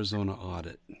the Arizona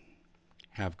audit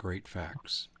have great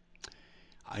facts.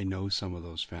 I know some of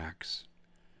those facts.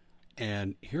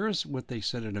 And here's what they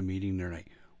said at a meeting tonight.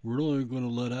 We're only going to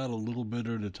let out a little bit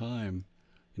at a time.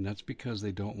 And that's because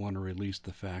they don't want to release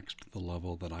the facts to the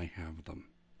level that I have them.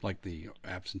 Like the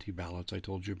absentee ballots I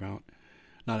told you about.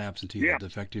 Not absentee, the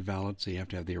defective ballots. So you have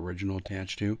to have the original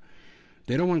attached to.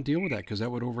 They don't want to deal with that because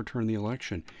that would overturn the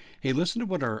election. Hey, listen to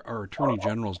what our Attorney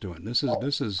General's doing. This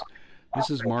is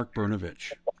Mark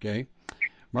Brnovich. Okay,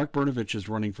 Mark Brnovich is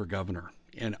running for governor.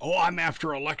 And I'm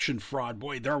after election fraud.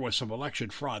 Boy, there was some election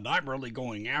fraud. I'm really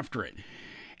going after it.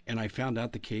 And I found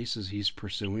out the cases he's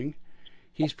pursuing.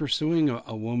 He's pursuing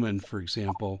a woman, for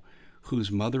example,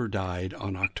 whose mother died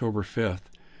on October 5th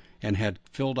and had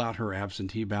filled out her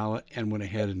absentee ballot and went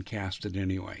ahead and cast it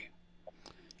anyway.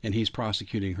 And he's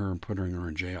prosecuting her and putting her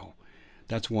in jail.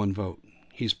 That's one vote.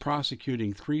 He's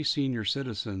prosecuting 3 senior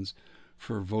citizens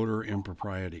for voter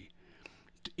impropriety.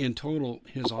 In total,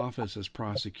 his office is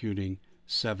prosecuting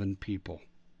 7 people.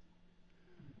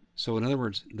 So in other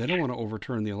words, they don't want to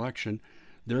overturn the election.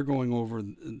 They're going over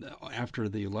after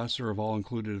the lesser of all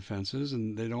included offenses,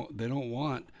 and they don't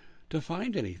want to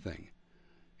find anything.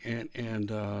 And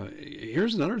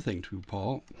here's another thing too,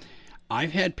 Paul.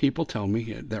 I've had people tell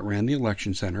me that ran the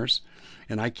election centers,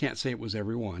 and I can't say it was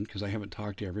every one because I haven't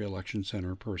talked to every election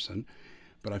center person,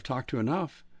 but I've talked to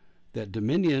enough that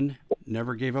Dominion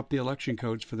never gave up the election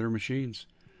codes for their machines.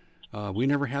 We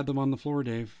never had them on the floor,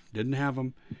 Dave. Didn't have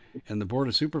them. And the Board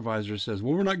of Supervisors says,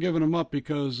 well, we're not giving them up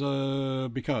because.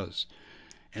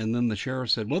 And then the sheriff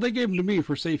said, well, they gave them to me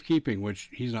for safekeeping, which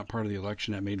he's not part of the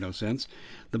election. That made no sense.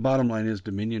 The bottom line is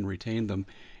Dominion retained them,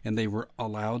 and they were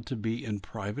allowed to be in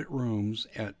private rooms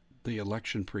at the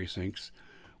election precincts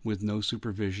with no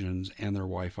supervisions and their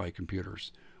Wi-Fi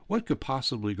computers. What could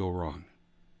possibly go wrong?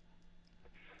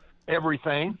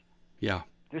 Everything. Yeah.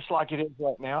 Just like it is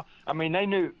right now. I mean, they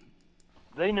knew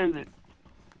that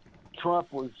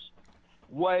Trump was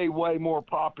way, way more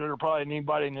popular probably than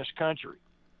anybody in this country.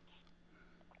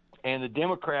 And the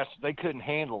Democrats, they couldn't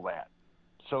handle that.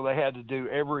 So they had to do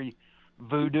every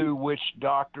voodoo witch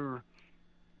doctor,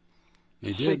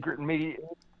 secret media,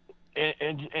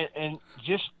 and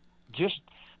just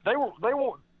they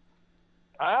won't.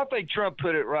 I think Trump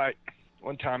put it right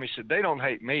one time. He said, they don't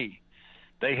hate me,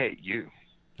 they hate you.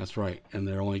 That's right, and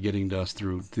they're only getting to us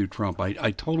through Trump.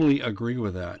 I totally agree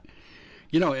with that.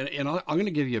 You know, and I'm going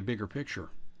to give you a bigger picture.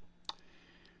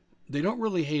 They don't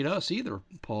really hate us either,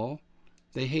 Paul.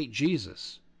 They hate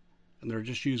Jesus, and they're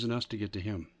just using us to get to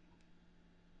him.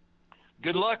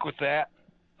 Good luck with that.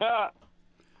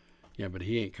 Yeah, but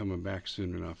he ain't coming back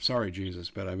soon enough. Sorry,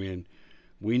 Jesus, but I mean,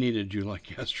 we needed you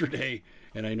like yesterday,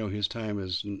 and I know his time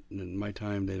is and my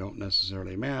time, they don't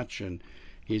necessarily match, and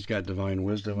he's got divine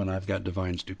wisdom and I've got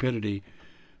divine stupidity.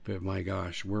 But my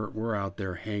gosh, we're out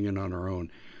there hanging on our own.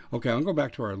 Okay, I'll go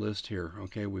back to our list here.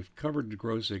 Okay, we've covered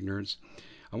gross ignorance.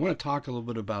 I want to talk a little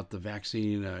bit about the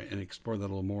vaccine and explore that a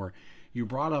little more. You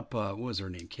brought up, what was her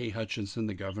name? Kay Hutchinson,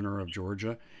 the governor of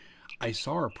Georgia. I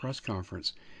saw her press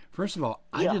conference. First of all,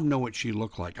 I didn't know what she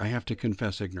looked like. I have to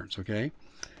confess ignorance, okay?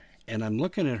 And I'm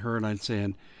looking at her and I'm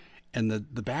saying, and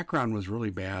the background was really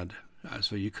bad,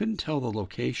 so you couldn't tell the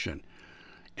location.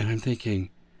 And I'm thinking,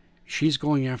 she's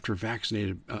going after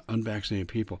vaccinated, unvaccinated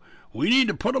people. We need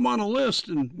to put them on a list,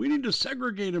 and we need to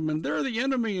segregate them, and they're the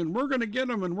enemy, and we're going to get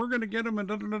them, and we're going to get them, and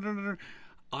da, da, da, da, da.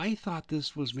 I thought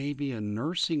this was maybe a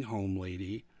nursing home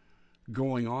lady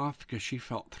going off because she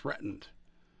felt threatened.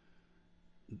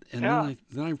 And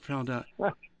then I found out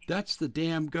that's the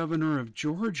damn governor of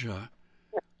Georgia.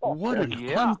 What an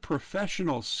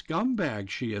unprofessional scumbag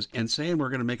she is. And saying we're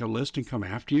going to make a list and come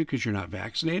after you because you're not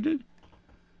vaccinated?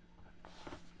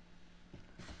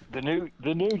 The new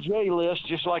J list,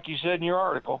 just like you said in your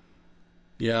article.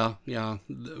 Yeah.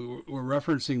 We're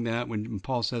referencing that when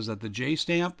Paul says that the J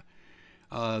stamp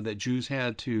that Jews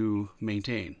had to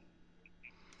maintain.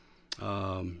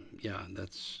 I'll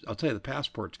tell you, the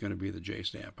passport's going to be the J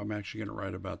stamp. I'm actually going to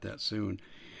write about that soon.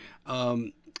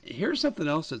 Here's something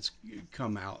else that's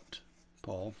come out,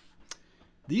 Paul.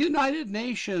 The United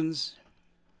Nations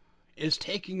is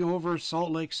taking over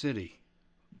Salt Lake City.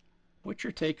 What's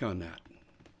your take on that?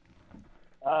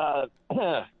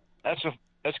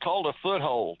 That's called a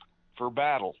foothold for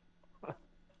battle.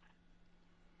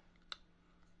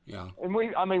 Yeah. And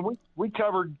we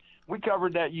covered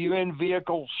that UN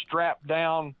vehicle strapped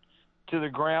down to the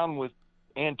ground with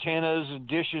antennas and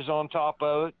dishes on top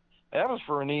of it. That was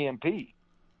for an EMP.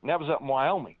 And that was up in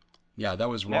Wyoming. Yeah, that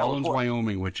was Rawlins,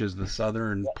 Wyoming, which is the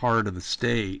southern part of the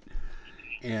state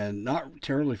and not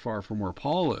terribly far from where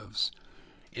Paul lives.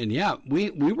 And yeah,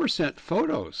 we were sent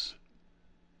photos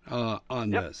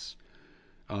on this.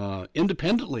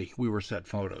 Independently, we were sent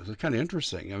photos. It's kind of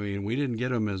interesting. I mean, we didn't get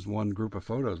them as one group of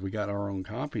photos. We got our own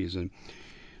copies. And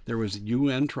there was a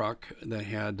UN truck that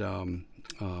had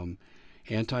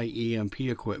anti-EMP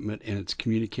equipment, and its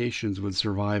communications would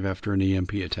survive after an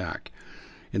EMP attack.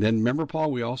 And then, remember,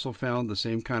 Paul, we also found the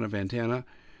same kind of antenna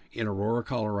in Aurora,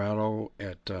 Colorado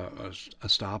at a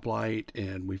stoplight,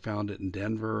 and we found it in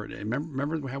Denver.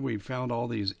 Remember how we found all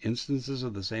these instances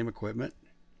of the same equipment?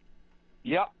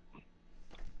 Yep.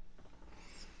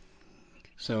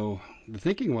 So the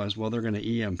thinking was, well, they're going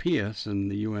to EMP us,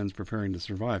 and the UN's preparing to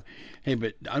survive. Hey,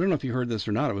 but I don't know if you heard this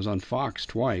or not. It was on Fox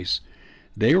twice.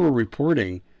 They were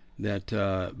reporting that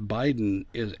Biden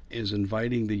is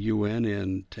inviting the UN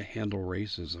in to handle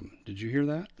racism. Did you hear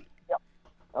that?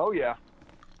 Oh yeah.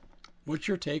 What's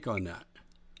your take on that?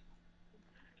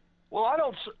 Well, I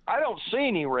don't see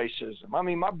any racism. I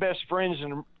mean, my best friends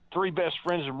and three best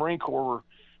friends in the Marine Corps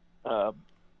were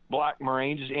black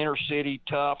Marines, inner city,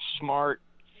 tough, smart,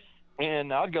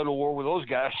 and I'd go to war with those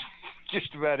guys,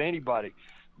 just about anybody.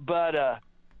 But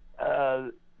uh,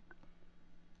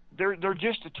 they're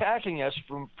just attacking us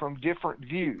from different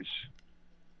views.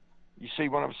 You see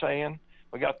what I'm saying?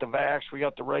 We got the vax, we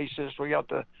got the racist, we got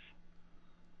the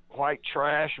white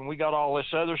trash, and we got all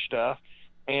this other stuff,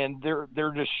 and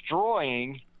they're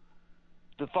destroying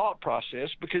the thought process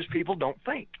because people don't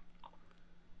think.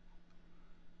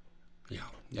 Yeah,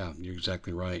 yeah, you're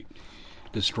exactly right.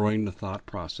 Destroying the thought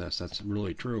process. That's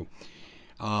really true.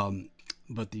 Um,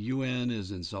 but the UN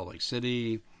is in Salt Lake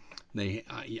City.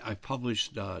 I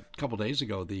published a couple days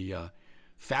ago the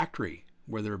factory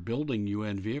where they're building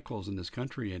UN vehicles in this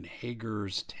country in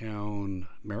Hagerstown,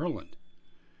 Maryland,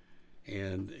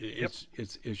 and Yep.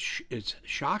 it's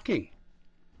shocking.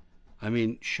 I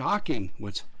mean, shocking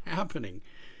what's happening,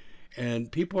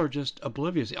 and people are just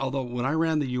oblivious. Although when I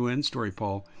ran the UN story,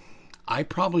 Paul, I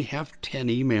probably have 10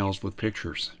 emails with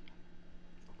pictures.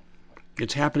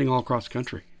 It's happening all across the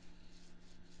country.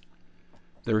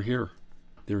 They're here.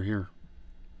 They're here.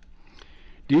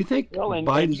 Do you think Well, and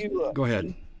Biden's? you Go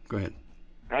ahead. Go ahead.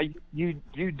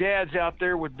 you dads out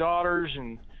there with daughters,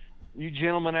 and you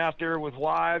gentlemen out there with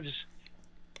wives,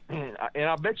 and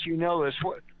I bet you know this.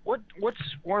 What's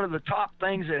one of the top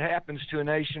things that happens to a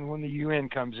nation when the UN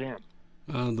comes in?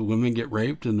 The women get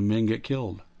raped and the men get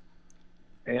killed.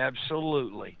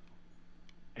 Absolutely,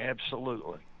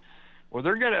 absolutely. Well,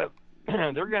 they're gonna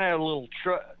they're gonna have a little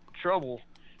trouble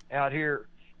out here,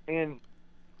 and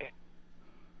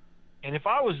if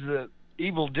I was the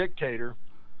evil dictator,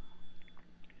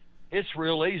 it's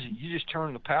real easy. You just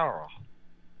turn the power off.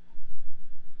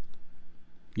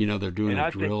 You know, they're doing And a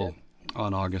I think that, drill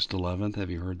on August 11th. Have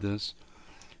you heard this?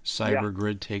 yeah, Cyber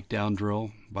grid takedown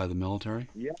drill by the military.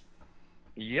 yep,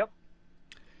 yep,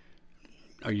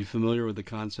 Are you familiar with the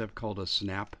concept called a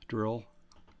snap drill?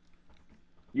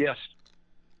 yes,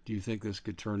 Do you think this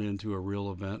could turn into a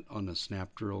real event on a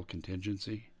snap drill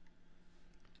contingency?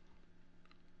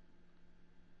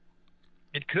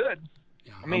 it could.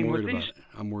 Yeah, I I'm mean, worried about it.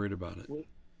 I'm worried about it.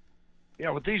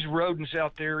 with these rodents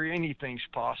out there, anything's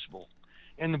possible.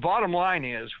 And the bottom line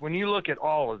is, when you look at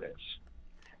all of this,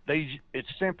 it's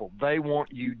simple. They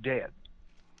want you dead,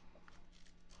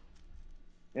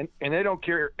 and they don't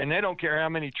care. And they don't care how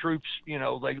many troops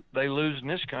they lose in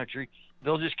this country.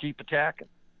 They'll just keep attacking.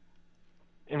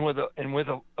 And with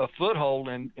a foothold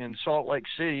in Salt Lake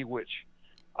City, which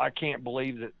I can't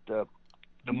believe that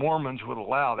the Mormons would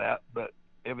allow that, but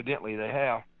evidently they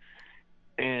have.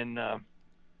 And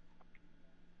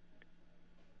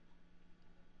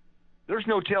there's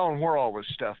no telling where all this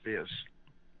stuff is.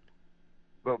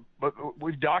 But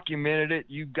we've documented it.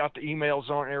 You've got the emails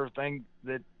on and everything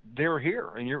that they're here,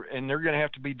 and they're going to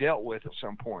have to be dealt with at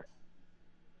some point.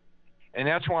 And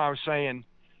that's why I was saying,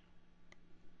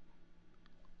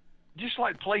 just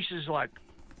like places like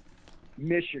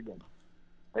Michigan,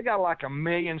 they got like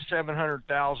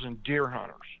 1,700,000 deer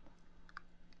hunters.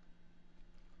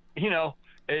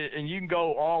 And you can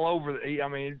go all over. I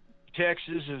mean,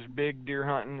 Texas is big deer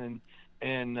hunting,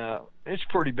 and it's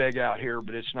pretty big out here,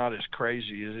 but it's not as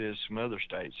crazy as it is some other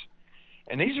states.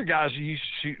 And these are guys who used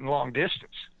to shooting long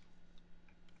distance,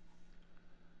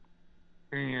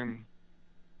 and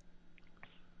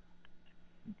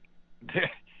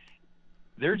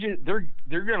they're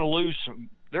going to lose some.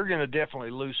 They're going to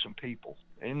definitely lose some people,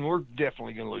 and we're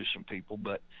definitely going to lose some people.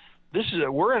 But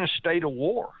we're in a state of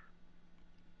war.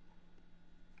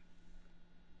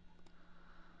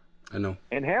 I know.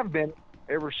 And have been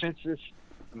ever since this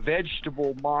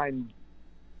vegetable mind,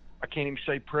 I can't even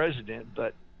say president,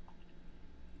 but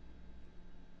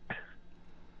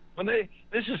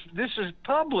this is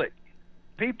public.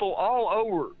 People all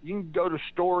over. You can go to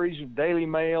stories of Daily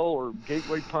Mail or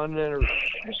Gateway Pundit or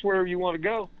just wherever you want to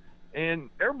go, and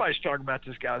everybody's talking about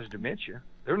this guy's dementia.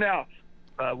 They're now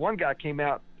one guy came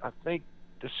out, I think,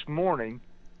 this morning,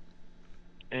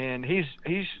 and he's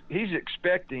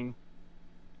expecting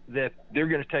that they're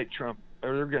going to take Trump,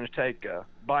 or they're going to take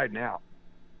Biden out.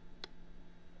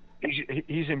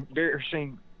 He's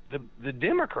embarrassing the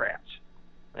Democrats.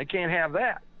 They can't have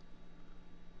that.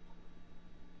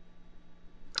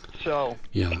 So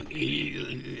Yeah, I'm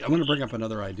going to bring up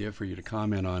another idea for you to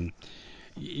comment on.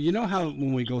 You know how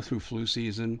when we go through flu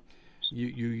season, You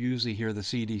usually hear the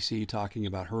CDC talking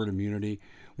about herd immunity.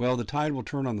 Well, the tide will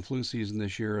turn on the flu season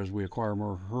this year as we acquire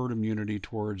more herd immunity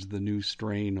towards the new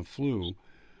strain of flu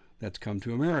that's come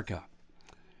to America.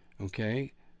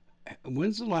 Okay?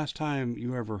 When's the last time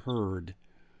you ever heard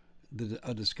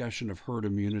a discussion of herd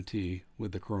immunity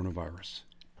with the coronavirus?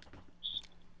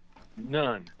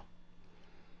 None.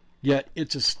 Yet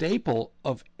it's a staple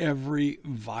of every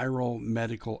viral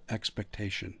medical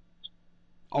expectation.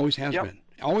 Always has Yep. been.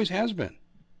 Always has been.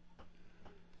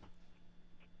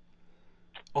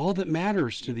 All that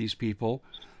matters to these people,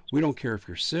 we don't care if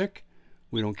you're sick.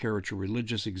 We don't care what your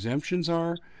religious exemptions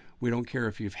are. We don't care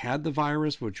if you've had the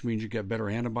virus, which means you get better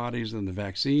antibodies than the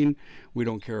vaccine. We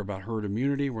don't care about herd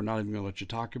immunity. We're not even going to let you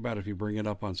talk about it. If you bring it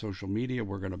up on social media,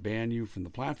 we're going to ban you from the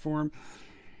platform.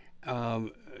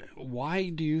 Um, why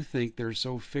do you think they're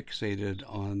so fixated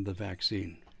on the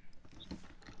vaccine?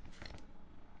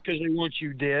 Because they want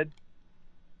you dead.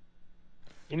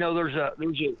 You know, there's a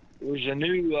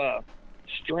new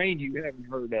strain you haven't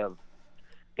heard of.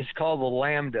 It's called the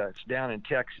Lambda. It's down in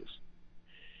Texas,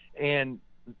 and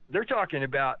they're talking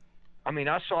about. I mean,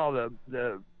 I saw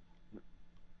the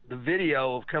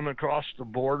video of coming across the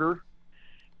border,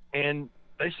 and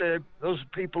they said those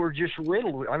people are just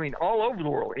riddled. I mean, all over the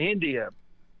world, India,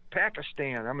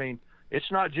 Pakistan. I mean,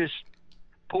 it's not just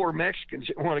poor Mexicans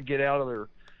that want to get out of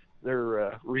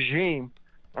their regime.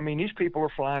 I mean, these people are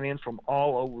flying in from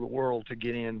all over the world to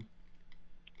get in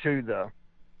to the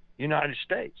United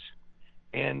States,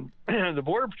 and the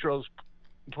Border Patrol's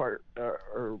are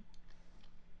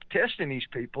testing these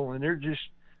people, and they're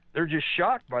just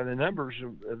shocked by the numbers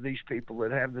of these people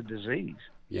that have the disease.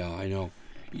 Yeah, I know.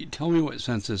 Tell me what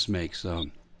sense this makes.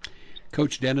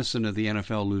 Coach Dennison of the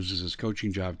NFL loses his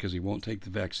coaching job because he won't take the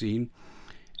vaccine.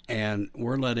 And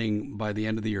we're letting, by the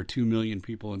end of the year, 2 million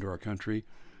people into our country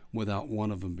without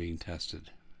one of them being tested.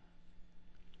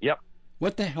 Yep.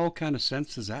 What the hell kind of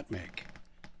sense does that make?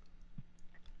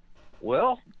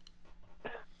 Well,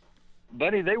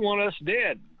 buddy, they want us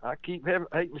dead. I keep hating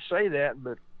to say that,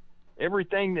 but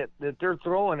everything that they're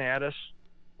throwing at us,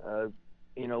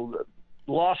 the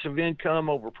loss of income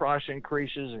over price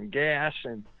increases and gas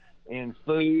and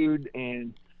food,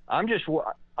 and I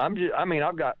mean,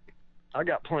 I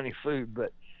got plenty of food,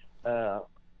 but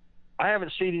I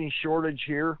haven't seen any shortage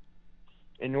here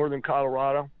in northern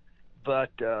Colorado, but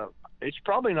it's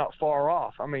probably not far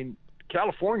off. I mean,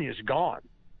 California's gone.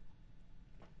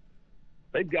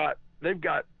 They've got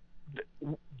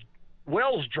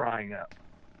wells drying up.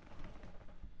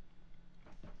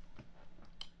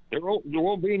 There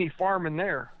won't be any farming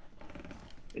there.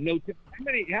 And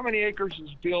how many acres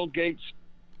does Bill Gates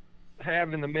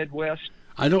have in the Midwest?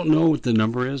 I don't know what the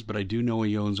number is, but I do know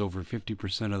he owns over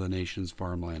 50% of the nation's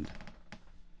farmland.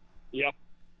 Yep.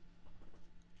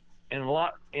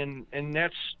 And and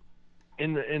that's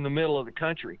in the middle of the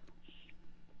country.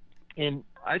 And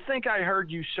I think I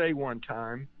heard you say one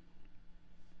time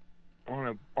on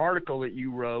an article that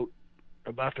you wrote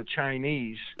about the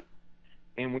Chinese,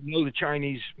 and we know the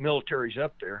Chinese military's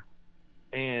up there,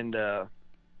 and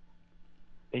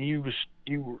you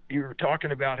were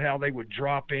talking about how they would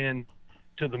drop in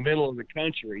to the middle of the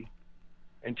country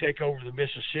and take over the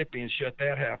Mississippi and shut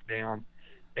that half down,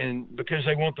 and because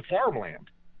they want the farmland.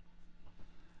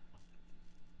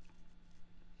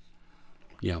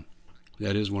 Yeah,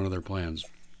 that is one of their plans.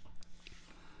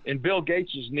 And Bill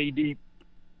Gates is knee deep,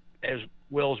 as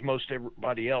well as most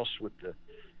everybody else, with the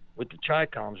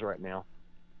Chi-Coms right now,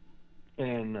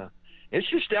 and it's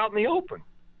just out in the open.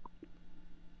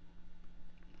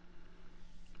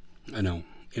 I know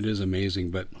it is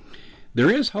amazing, but there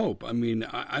is hope. I mean,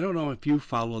 I don't know if you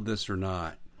followed this or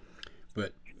not,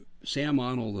 but Sam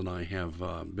Arnold and I have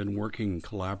been working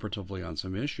collaboratively on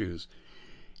some issues.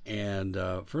 And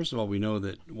first of all, we know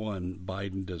that one,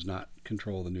 Biden does not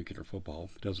control the nuclear football,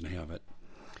 doesn't have it.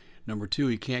 Number two,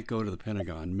 he can't go to the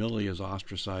Pentagon. Milley is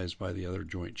ostracized by the other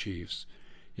Joint Chiefs,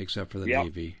 except for the Yep.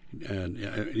 Navy. And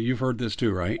you've heard this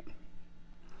too, right?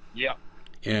 Yeah.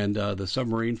 And the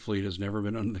submarine fleet has never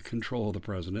been under the control of the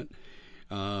president,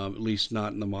 at least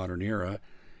not in the modern era.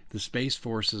 The Space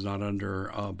Force is not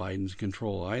under Biden's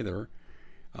control either.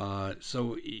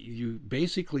 So you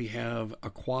basically have a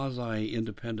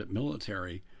quasi-independent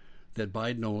military that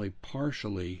Biden only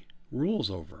partially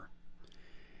rules over.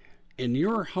 In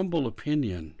your humble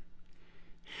opinion,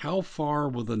 how far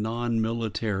will the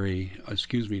non-Milley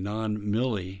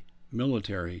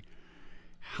military,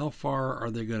 how far are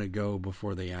they going to go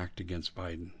before they act against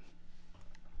Biden?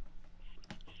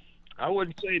 I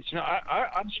wouldn't say it's not.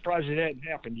 I'm surprised it hadn't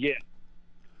happened yet.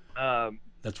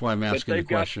 That's why I'm But asking the they've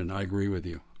got, question. I agree with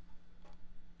you.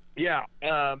 yeah.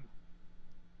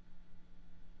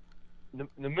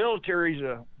 the military's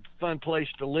a fun place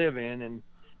to live in, and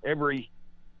every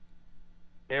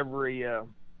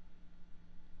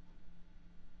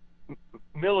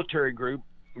military group,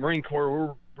 Marine Corps,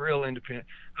 we're real independent.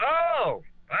 Oh,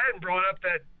 I hadn't brought up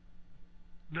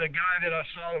the guy that I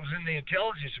saw that was in the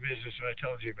intelligence business that I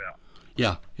told you about.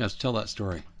 Yeah, yes, tell that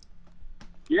story.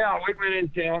 Yeah, we went in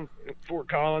town, Fort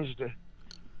Collins, to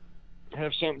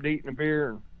have something to eat and a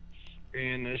beer,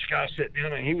 and this guy sat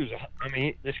down,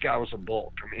 and this guy was a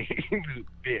bulk. I mean, he was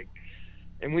big.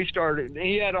 And we started,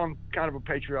 he had on kind of a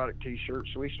patriotic T-shirt,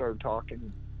 so we started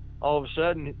talking. All of a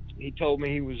sudden, he told me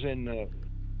he was in the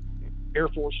Air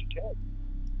Force Intelligence.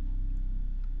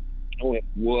 I went,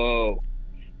 whoa.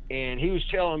 And he was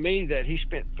telling me that he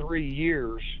spent 3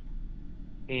 years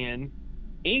in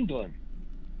England.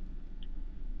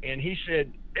 And he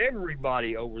said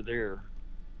everybody over there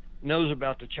knows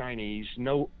about the Chinese,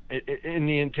 in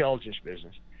the intelligence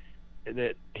business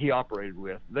that he operated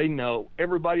with. They know,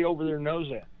 everybody over there knows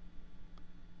that.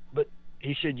 But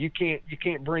he said you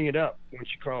can't bring it up once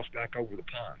you cross back over the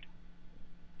pond.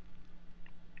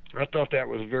 I thought that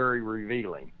was very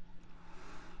revealing.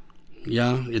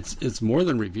 Yeah, it's more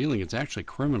than revealing. It's actually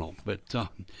criminal. But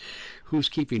who's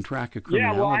keeping track of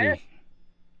Yeah, well, criminality?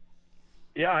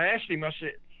 I asked him. I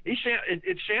said,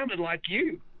 it sounded like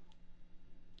you,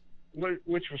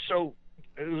 which was so.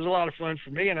 It was a lot of fun for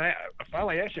me, and I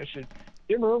finally asked him. I said,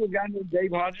 "You ever heard of a guy named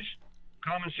Dave Hodges,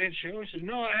 Common Sense Show?" He said,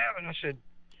 "No, I haven't." I said,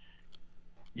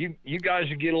 "You guys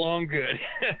would get along good,"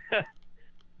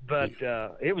 but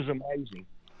it was amazing.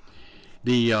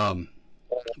 The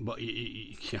but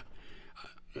yeah,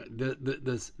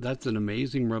 that's an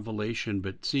amazing revelation.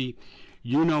 But see,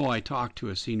 I talked to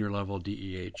a senior level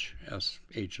DEHS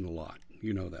agent a lot.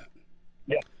 You know that.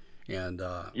 Yeah. And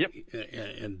Yep.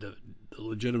 the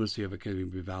legitimacy of it can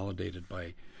be validated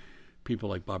by people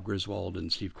like Bob Griswold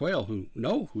and Steve Quayle who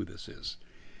know who this is.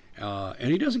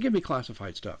 And he doesn't give me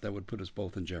classified stuff that would put us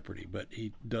both in jeopardy, but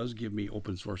he does give me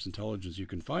open source intelligence you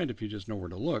can find if you just know where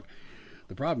to look.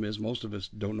 The problem is most of us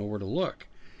don't know where to look.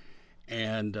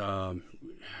 And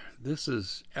this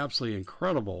is absolutely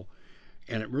incredible.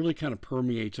 And it really kind of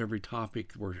permeates every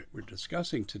topic we're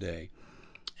discussing today.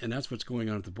 And that's what's going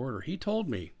on at the border. He told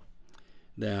me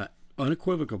that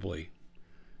unequivocally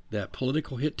that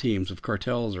political hit teams of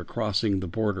cartels are crossing the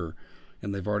border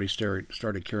and they've already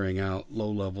started carrying out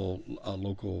low-level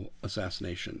local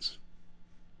assassinations.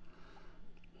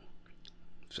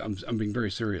 So I'm being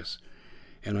very serious.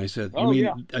 And I said, "You Oh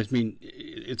yeah. mean? I mean,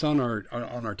 it's on our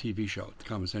TV show,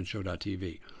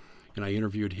 CommonSenseShow.tv." And I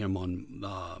interviewed him on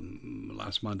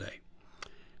last Monday.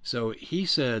 So he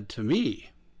said to me,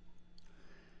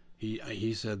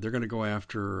 he said they're going to go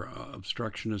after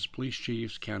obstructionist police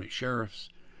chiefs, county sheriffs,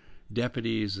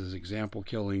 deputies as example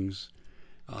killings.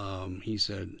 He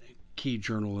said key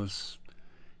journalists.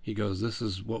 He goes, this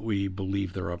is what we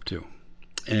believe they're up to.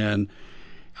 And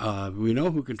we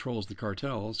know who controls the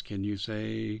cartels. Can you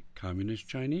say communist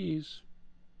Chinese?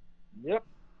 Yep.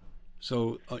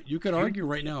 So you could argue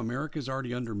right now America is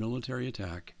already under military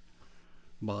attack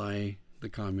by the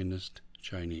communist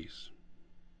Chinese.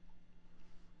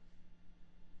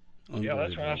 Yeah,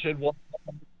 that's why I Unbelievable. said, well,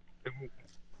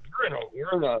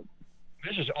 we're in a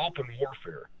this is open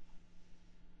warfare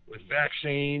with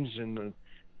vaccines and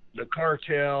the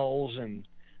cartels and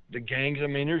the gangs. I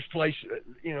mean, there's places,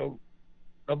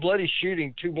 a bloody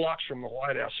shooting 2 blocks from the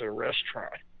White House at a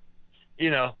restaurant.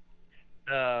 You know,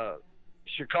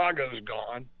 Chicago's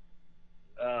gone.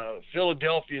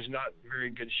 Philadelphia's not in very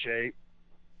good shape.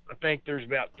 I think there's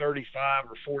about 35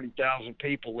 or 40,000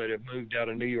 people that have moved out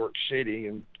of New York City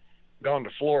and gone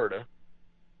to Florida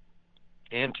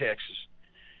and Texas.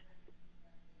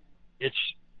 It's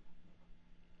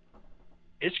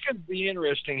going to be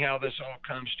interesting how this all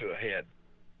comes to a head.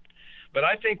 But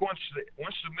I think once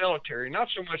the military, not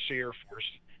so much the Air Force,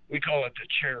 we call it the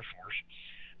chair force,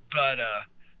 but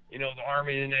the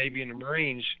Army, the Navy, and the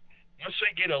Marines, once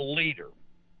they get a leader,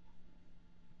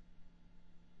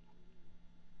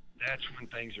 that's when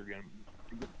things are going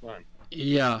to get fun.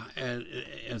 Yeah, and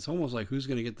it's almost like who's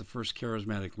going to get the first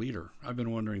charismatic leader? I've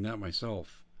been wondering that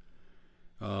myself.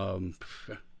 Um,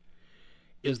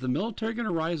 is the military going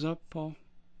to rise up, Paul,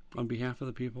 on behalf of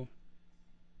the people?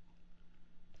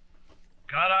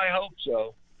 God, I hope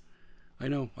so. I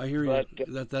know, I hear you.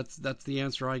 But That's the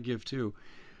answer I give too.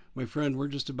 My friend, we're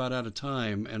just about out of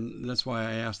time, and that's why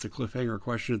I asked the cliffhanger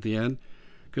question at the end,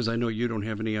 because I know you don't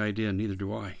have any idea, and neither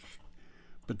do I.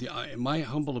 But in my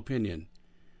humble opinion,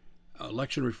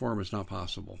 election reform is not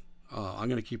possible. I'm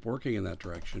going to keep working in that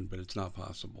direction, but it's not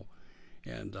possible.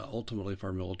 And ultimately, if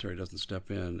our military doesn't step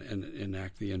in and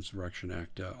enact the Insurrection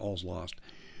Act, all's lost.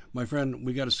 My friend,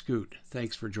 we got to scoot.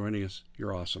 Thanks for joining us.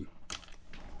 You're awesome.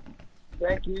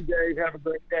 Thank you, Dave. Have a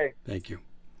great day. Thank you.